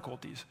without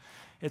difficulties.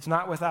 It's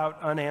not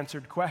without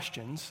unanswered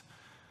questions,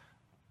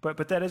 but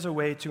that is a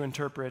way to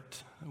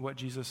interpret what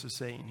Jesus is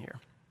saying here.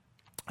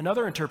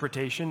 Another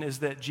interpretation is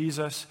that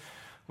Jesus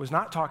was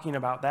not talking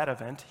about that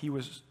event. He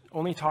was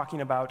only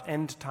talking about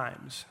end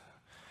times.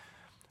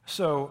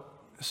 So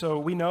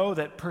we know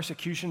that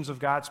persecutions of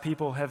God's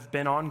people have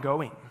been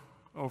ongoing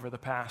over the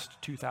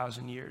past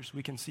 2,000 years.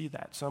 We can see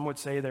that. Some would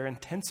say they're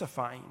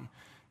intensifying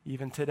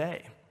even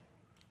today.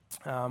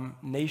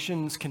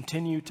 Nations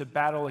continue to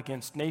battle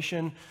against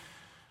nation.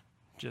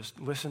 Just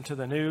listen to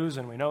the news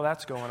and we know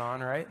that's going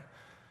on, right?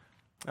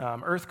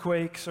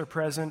 Earthquakes are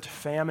present.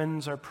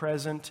 Famines are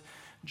present.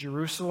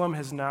 Jerusalem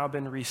has now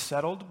been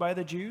resettled by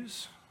the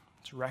Jews.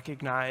 It's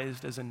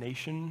recognized as a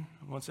nation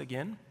once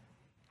again.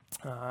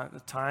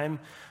 The time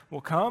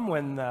will come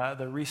when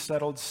the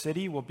resettled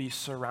city will be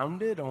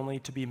surrounded, only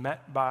to be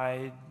met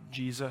by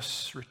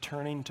Jesus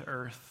returning to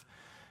earth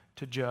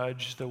to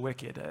judge the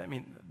wicked. I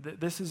mean,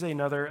 this is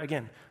another,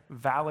 again,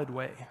 valid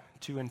way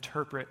to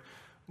interpret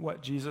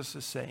what Jesus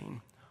is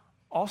saying.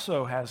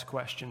 Also has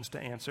questions to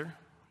answer,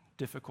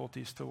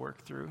 difficulties to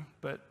work through,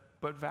 but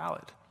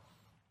valid.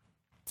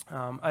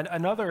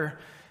 Another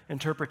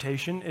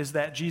interpretation is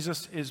that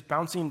Jesus is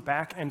bouncing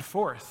back and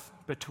forth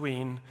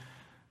between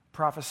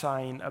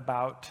prophesying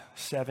about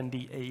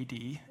 70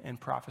 A.D. and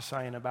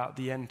prophesying about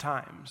the end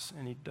times.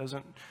 And he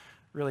doesn't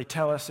really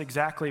tell us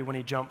exactly when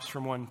he jumps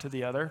from one to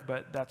the other,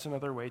 but that's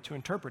another way to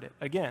interpret it.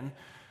 Again,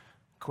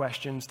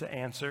 questions to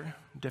answer,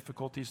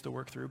 difficulties to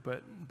work through,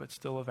 but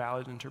still a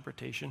valid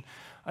interpretation.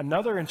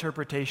 Another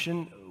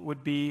interpretation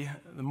would be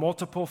the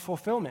multiple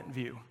fulfillment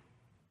view.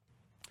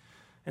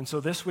 And so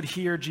this would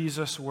hear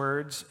Jesus'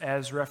 words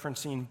as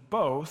referencing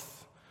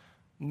both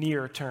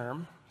near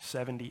term,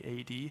 70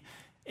 A.D.,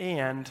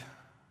 and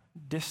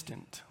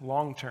distant,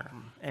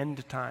 long-term,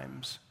 end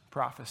times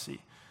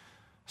prophecy.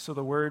 So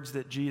the words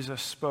that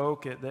Jesus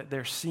spoke, that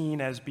they're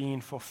seen as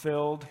being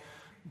fulfilled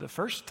the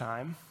first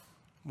time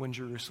when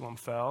Jerusalem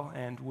fell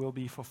and will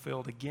be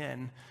fulfilled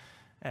again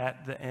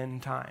at the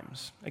end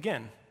times.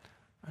 Again,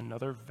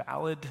 another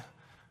valid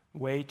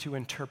way to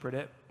interpret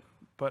it,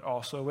 but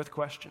also with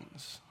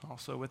questions,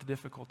 also with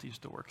difficulties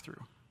to work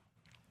through.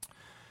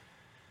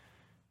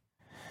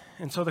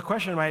 And so the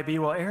question might be,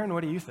 well, Aaron,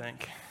 what do you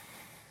think?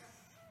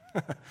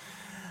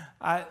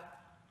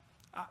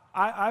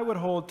 I would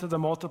hold to the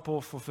multiple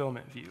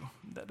fulfillment view.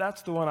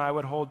 That's the one I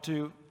would hold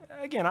to.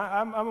 Again,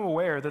 I'm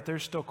aware that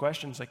there's still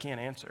questions I can't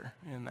answer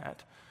in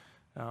that.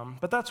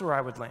 But that's where I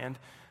would land.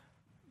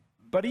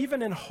 But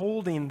even in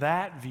holding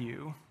that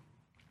view,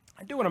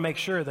 I do want to make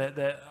sure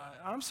that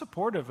I'm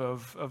supportive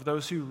of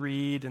those who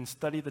read and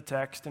study the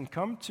text and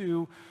come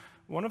to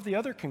one of the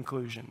other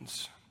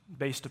conclusions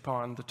based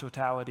upon the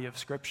totality of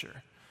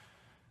Scripture.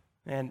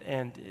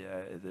 And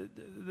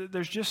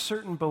there's just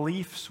certain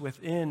beliefs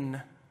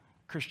within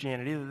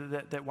Christianity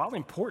that while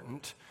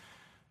important,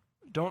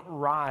 don't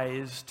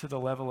rise to the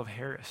level of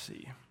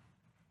heresy,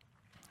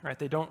 right?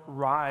 They don't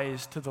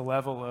rise to the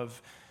level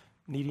of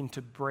needing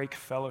to break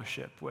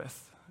fellowship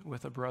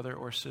with a brother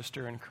or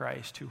sister in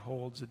Christ who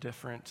holds a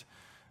different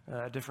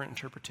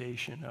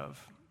interpretation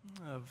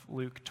of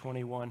Luke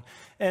 21.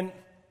 And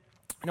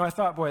I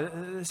thought, boy,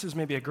 this is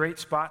maybe a great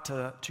spot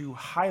to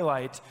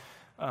highlight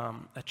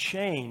a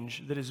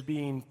change that is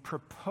being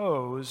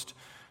proposed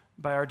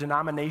by our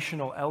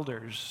denominational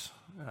elders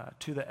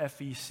to the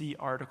FEC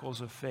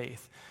Articles of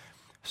Faith.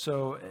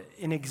 So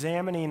in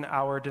examining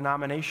our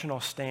denominational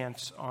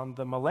stance on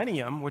the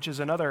millennium, which is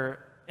another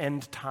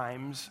end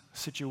times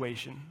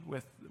situation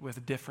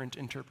with different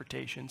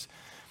interpretations,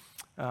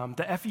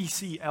 the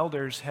FEC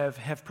elders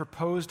have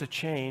proposed a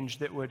change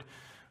that would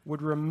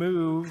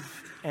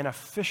remove an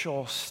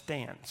official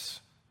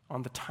stance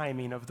on the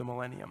timing of the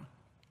millennium.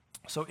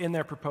 So in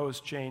their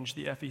proposed change,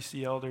 the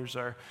FEC elders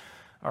are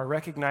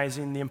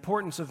recognizing the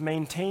importance of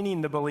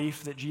maintaining the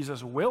belief that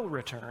Jesus will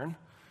return,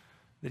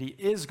 that he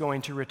is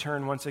going to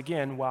return once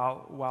again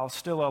while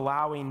still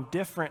allowing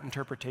different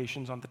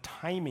interpretations on the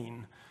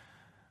timing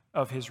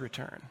of his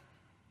return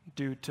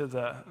due to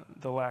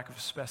the lack of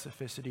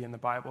specificity in the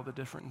Bible, the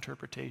different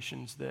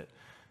interpretations that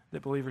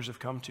believers have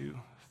come to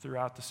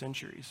throughout the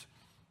centuries.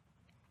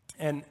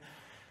 And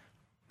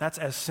that's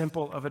as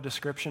simple of a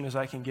description as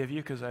I can give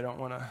you because I don't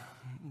want to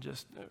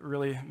just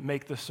really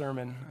make the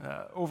sermon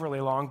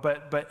overly long.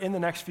 But in the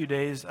next few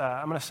days,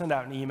 I'm going to send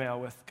out an email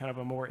with kind of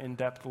a more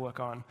in-depth look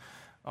on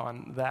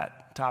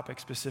that topic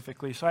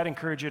specifically. So I'd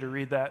encourage you to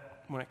read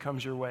that when it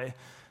comes your way.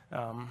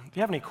 If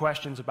you have any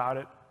questions about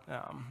it,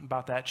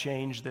 about that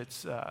change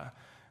that's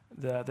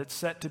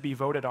set to be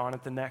voted on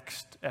at the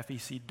next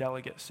FEC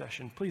delegate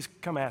session, please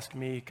come ask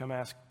me, come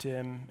ask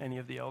Tim, any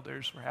of the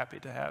elders. We're happy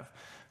to have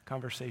a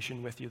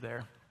conversation with you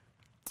there.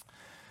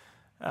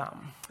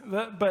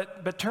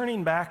 But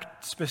turning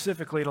back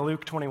specifically to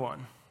Luke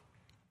 21,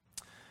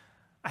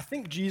 I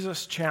think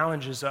Jesus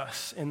challenges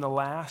us in the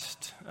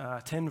last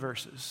 10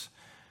 verses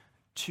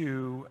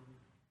to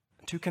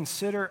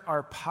consider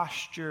our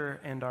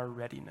posture and our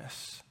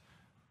readiness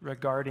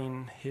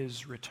regarding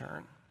his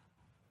return.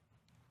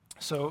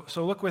 So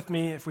look with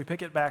me, if we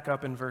pick it back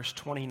up in verse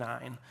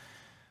 29,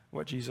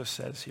 what Jesus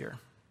says here.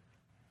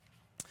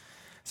 It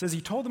says,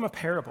 he told them a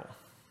parable.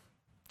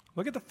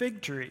 Look at the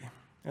fig tree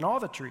and all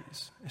the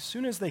trees. As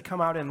soon as they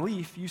come out in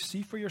leaf, you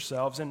see for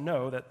yourselves and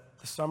know that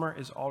the summer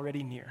is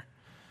already near.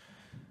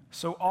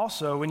 So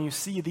also, when you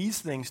see these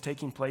things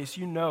taking place,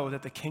 you know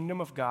that the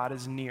kingdom of God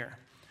is near.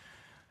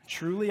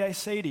 Truly I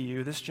say to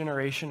you, this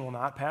generation will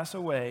not pass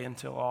away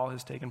until all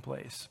has taken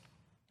place.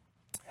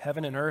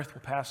 Heaven and earth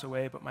will pass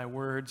away, but my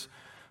words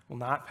will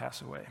not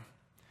pass away.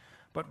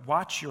 But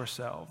watch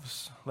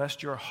yourselves,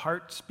 lest your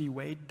hearts be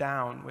weighed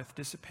down with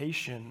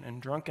dissipation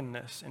and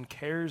drunkenness and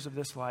cares of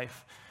this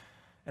life,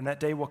 and that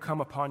day will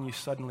come upon you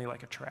suddenly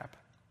like a trap.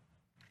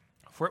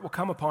 For it will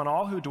come upon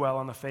all who dwell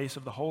on the face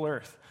of the whole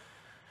earth.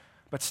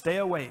 But stay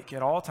awake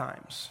at all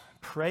times,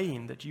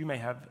 praying that you may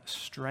have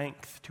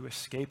strength to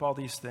escape all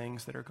these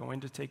things that are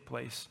going to take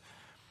place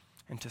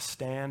and to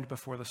stand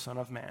before the Son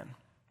of Man.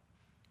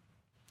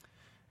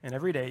 And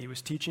every day he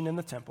was teaching in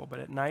the temple, but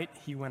at night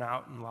he went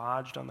out and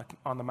lodged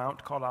on the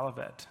mount called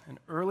Olivet. And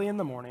early in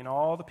the morning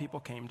all the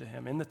people came to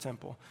him in the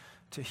temple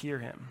to hear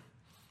him.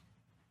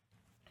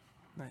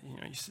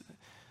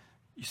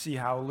 You see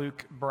how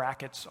Luke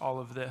brackets all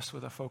of this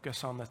with a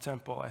focus on the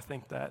temple. I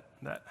think that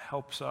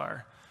helps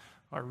our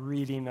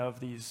reading of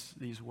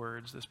these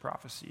words, this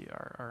prophecy,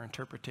 our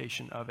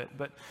interpretation of it.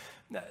 But,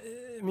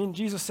 I mean,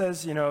 Jesus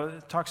says,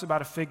 talks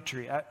about a fig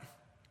tree.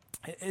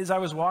 As I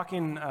was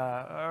walking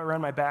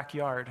around my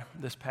backyard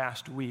this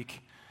past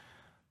week,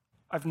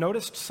 I've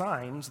noticed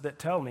signs that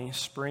tell me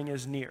spring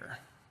is near.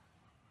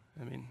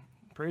 I mean,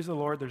 praise the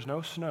Lord, there's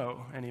no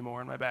snow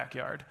anymore in my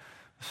backyard.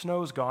 The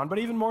snow's gone, but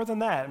even more than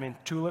that, I mean,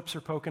 tulips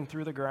are poking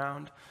through the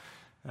ground.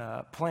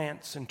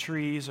 Plants and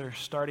trees are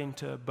starting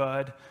to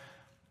bud.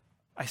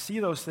 I see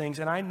those things,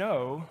 and I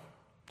know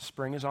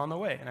spring is on the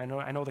way. And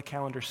I know the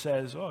calendar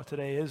says, oh,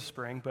 today is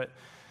spring, but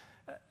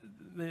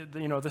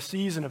the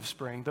season of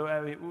spring,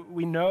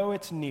 we know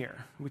it's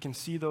near. We can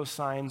see those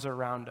signs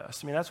around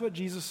us. I mean, that's what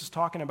Jesus is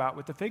talking about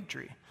with the fig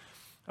tree.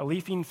 A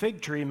leafing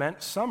fig tree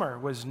meant summer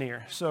was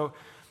near. So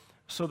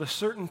the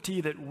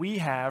certainty that we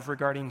have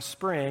regarding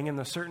spring and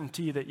the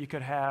certainty that you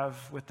could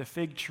have with the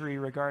fig tree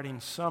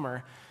regarding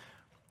summer,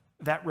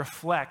 that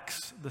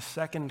reflects the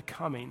second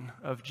coming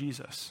of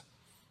Jesus.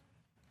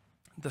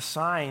 The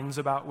signs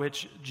about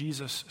which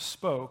Jesus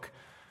spoke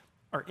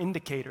are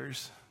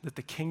indicators that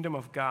the kingdom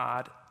of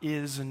God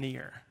is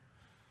near.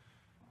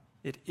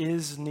 It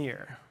is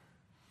near.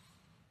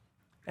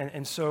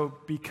 And so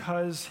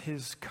because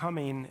his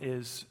coming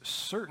is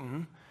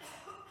certain,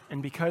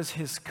 and because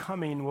his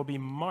coming will be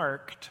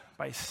marked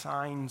by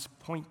signs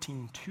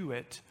pointing to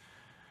it,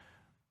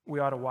 we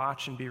ought to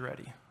watch and be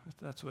ready.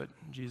 That's what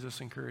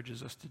Jesus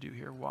encourages us to do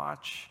here.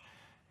 Watch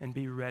and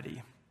be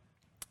ready.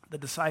 The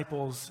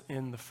disciples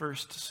in the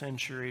first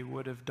century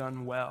would have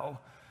done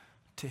well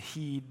to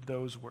heed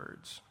those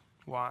words.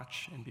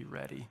 Watch and be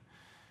ready.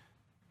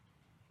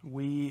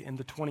 We in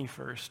the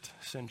 21st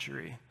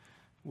century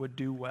would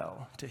do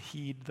well to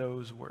heed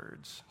those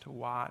words, to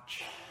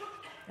watch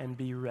and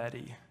be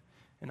ready.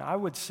 And I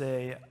would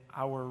say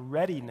our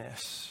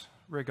readiness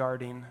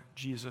regarding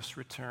Jesus'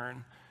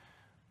 return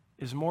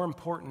is more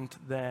important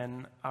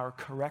than our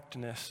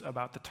correctness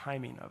about the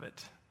timing of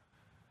it.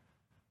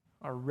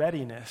 Our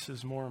readiness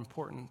is more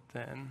important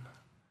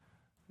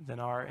than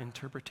our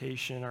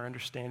interpretation, our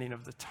understanding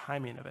of the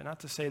timing of it. Not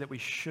to say that we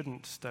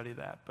shouldn't study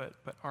that, but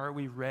are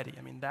we ready?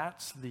 I mean,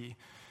 that's the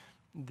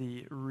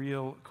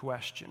real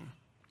question.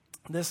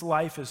 This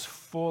life is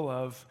full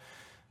of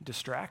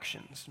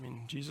distractions. I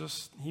mean,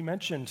 Jesus, he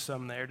mentioned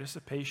some there: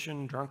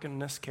 dissipation,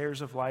 drunkenness,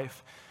 cares of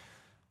life.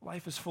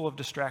 Life is full of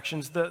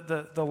distractions.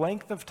 The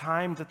length of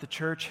time that the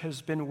church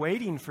has been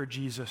waiting for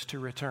Jesus to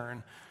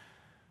return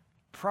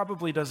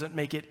probably doesn't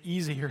make it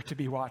easier to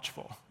be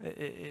watchful.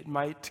 It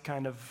might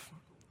kind of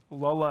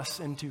lull us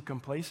into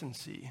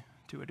complacency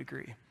to a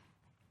degree.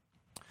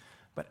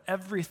 but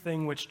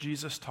everything which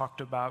Jesus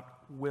talked about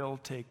will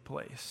take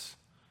place.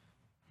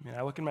 I mean,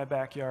 I look in my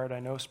backyard, I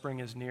know spring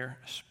is near.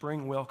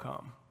 Spring will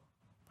come.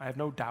 I have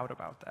no doubt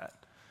about that.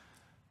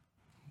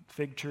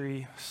 Fig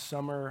tree,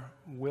 summer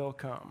will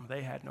come.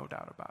 They had no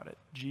doubt about it.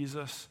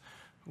 Jesus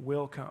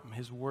will come.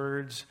 His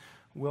words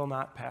will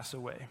not pass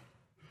away.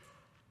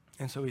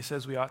 And so he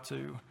says we ought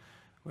to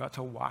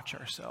watch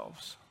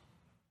ourselves.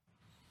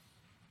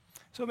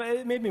 So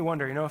it made me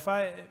wonder,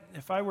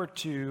 if I were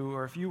to,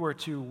 or if you were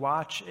to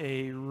watch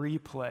a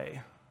replay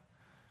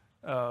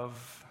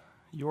of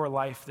your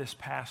life this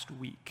past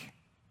week,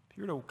 if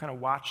you were to kind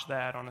of watch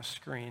that on a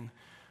screen,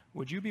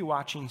 would you be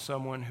watching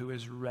someone who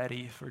is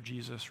ready for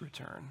Jesus'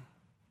 return?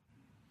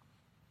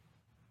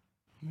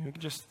 We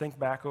can just think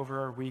back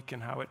over our week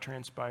and how it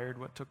transpired,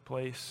 what took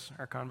place,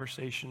 our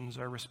conversations,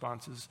 our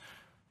responses.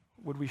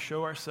 Would we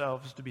show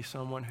ourselves to be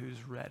someone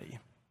who's ready?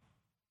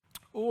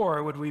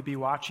 Or would we be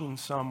watching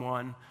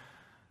someone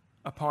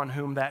upon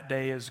whom that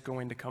day is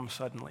going to come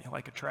suddenly,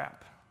 like a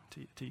trap,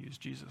 to use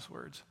Jesus'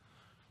 words?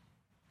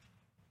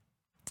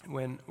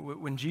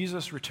 When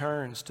Jesus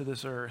returns to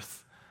this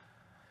earth,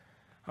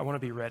 I want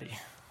to be ready.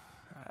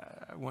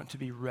 I want to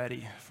be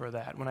ready for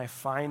that. When I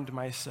find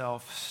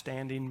myself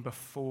standing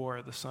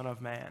before the Son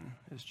of Man,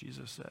 as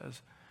Jesus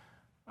says,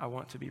 I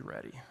want to be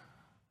ready.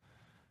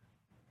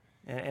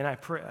 And I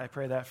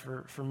pray that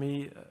for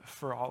me,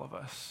 for all of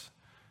us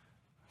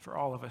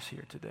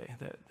here today,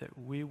 that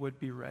we would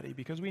be ready,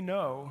 because we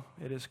know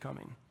it is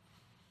coming.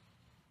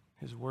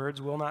 His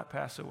words will not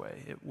pass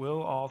away. It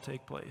will all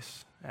take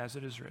place as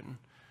it is written.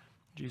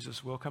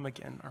 Jesus will come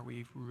again. Are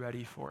we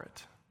ready for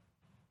it?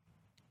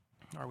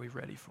 Are we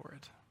ready for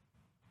it?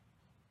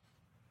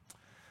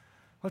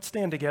 Let's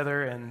stand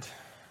together, and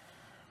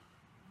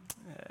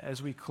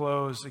as we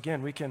close,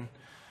 again, we can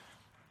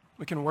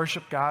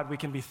worship God. We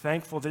can be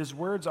thankful that his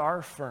words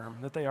are firm,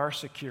 that they are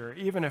secure.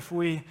 Even if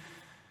we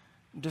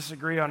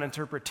disagree on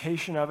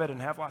interpretation of it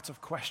and have lots of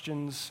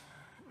questions,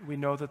 we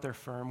know that they're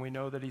firm. We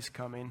know that he's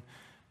coming,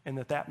 and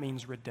that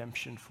means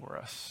redemption for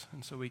us.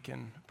 And so we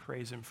can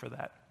praise him for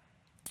that.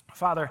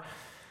 Father,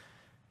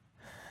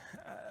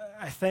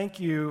 I thank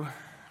you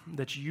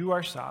that you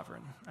are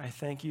sovereign. I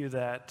thank you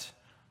that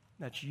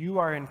you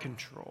are in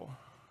control,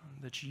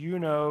 that you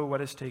know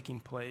what is taking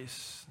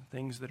place,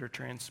 things that are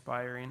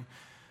transpiring,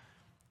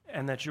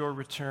 and that your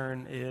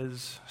return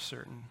is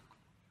certain.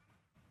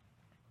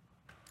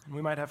 And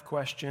we might have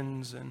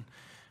questions, and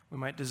we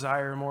might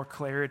desire more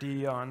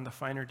clarity on the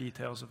finer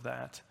details of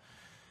that,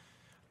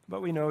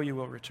 but we know you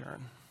will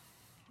return,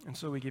 and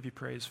so we give you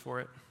praise for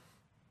it.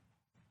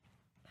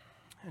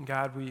 And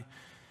God, we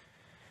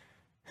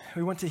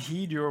want to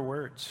heed your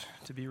words,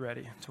 to be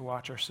ready, to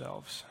watch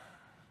ourselves,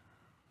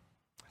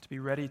 to be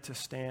ready to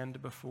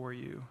stand before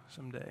you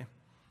someday.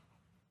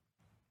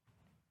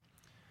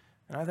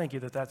 And I thank you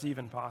that that's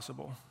even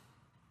possible.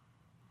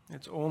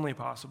 It's only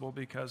possible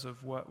because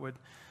of what would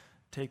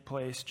take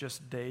place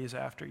just days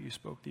after you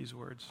spoke these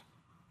words.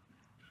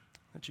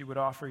 That you would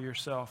offer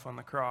yourself on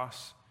the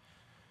cross,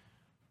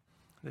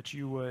 that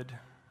you would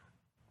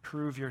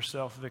prove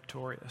yourself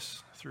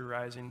victorious through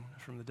rising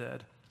from the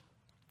dead.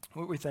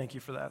 We thank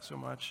you for that so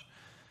much.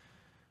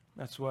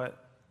 That's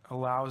what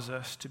allows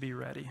us to be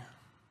ready.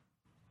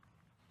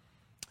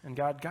 And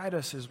God, guide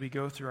us as we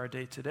go through our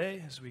day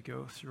today, as we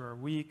go through our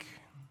week,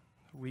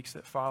 the weeks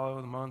that follow,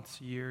 the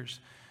months, years.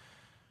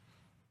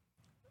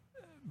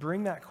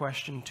 Bring that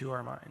question to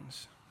our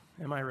minds.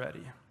 Am I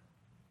ready?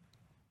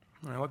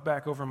 When I look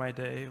back over my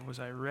day, was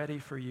I ready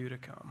for you to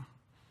come?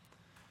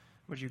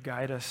 Would you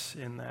guide us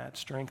in that,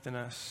 strengthen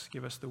us,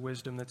 give us the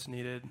wisdom that's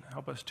needed,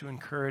 help us to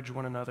encourage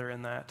one another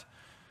in that.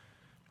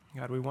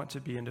 God, we want to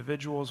be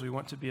individuals, we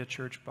want to be a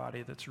church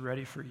body that's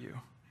ready for you.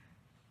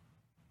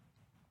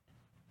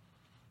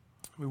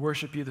 We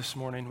worship you this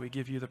morning, we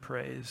give you the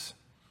praise.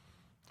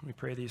 We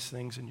pray these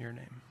things in your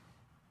name.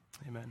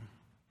 Amen.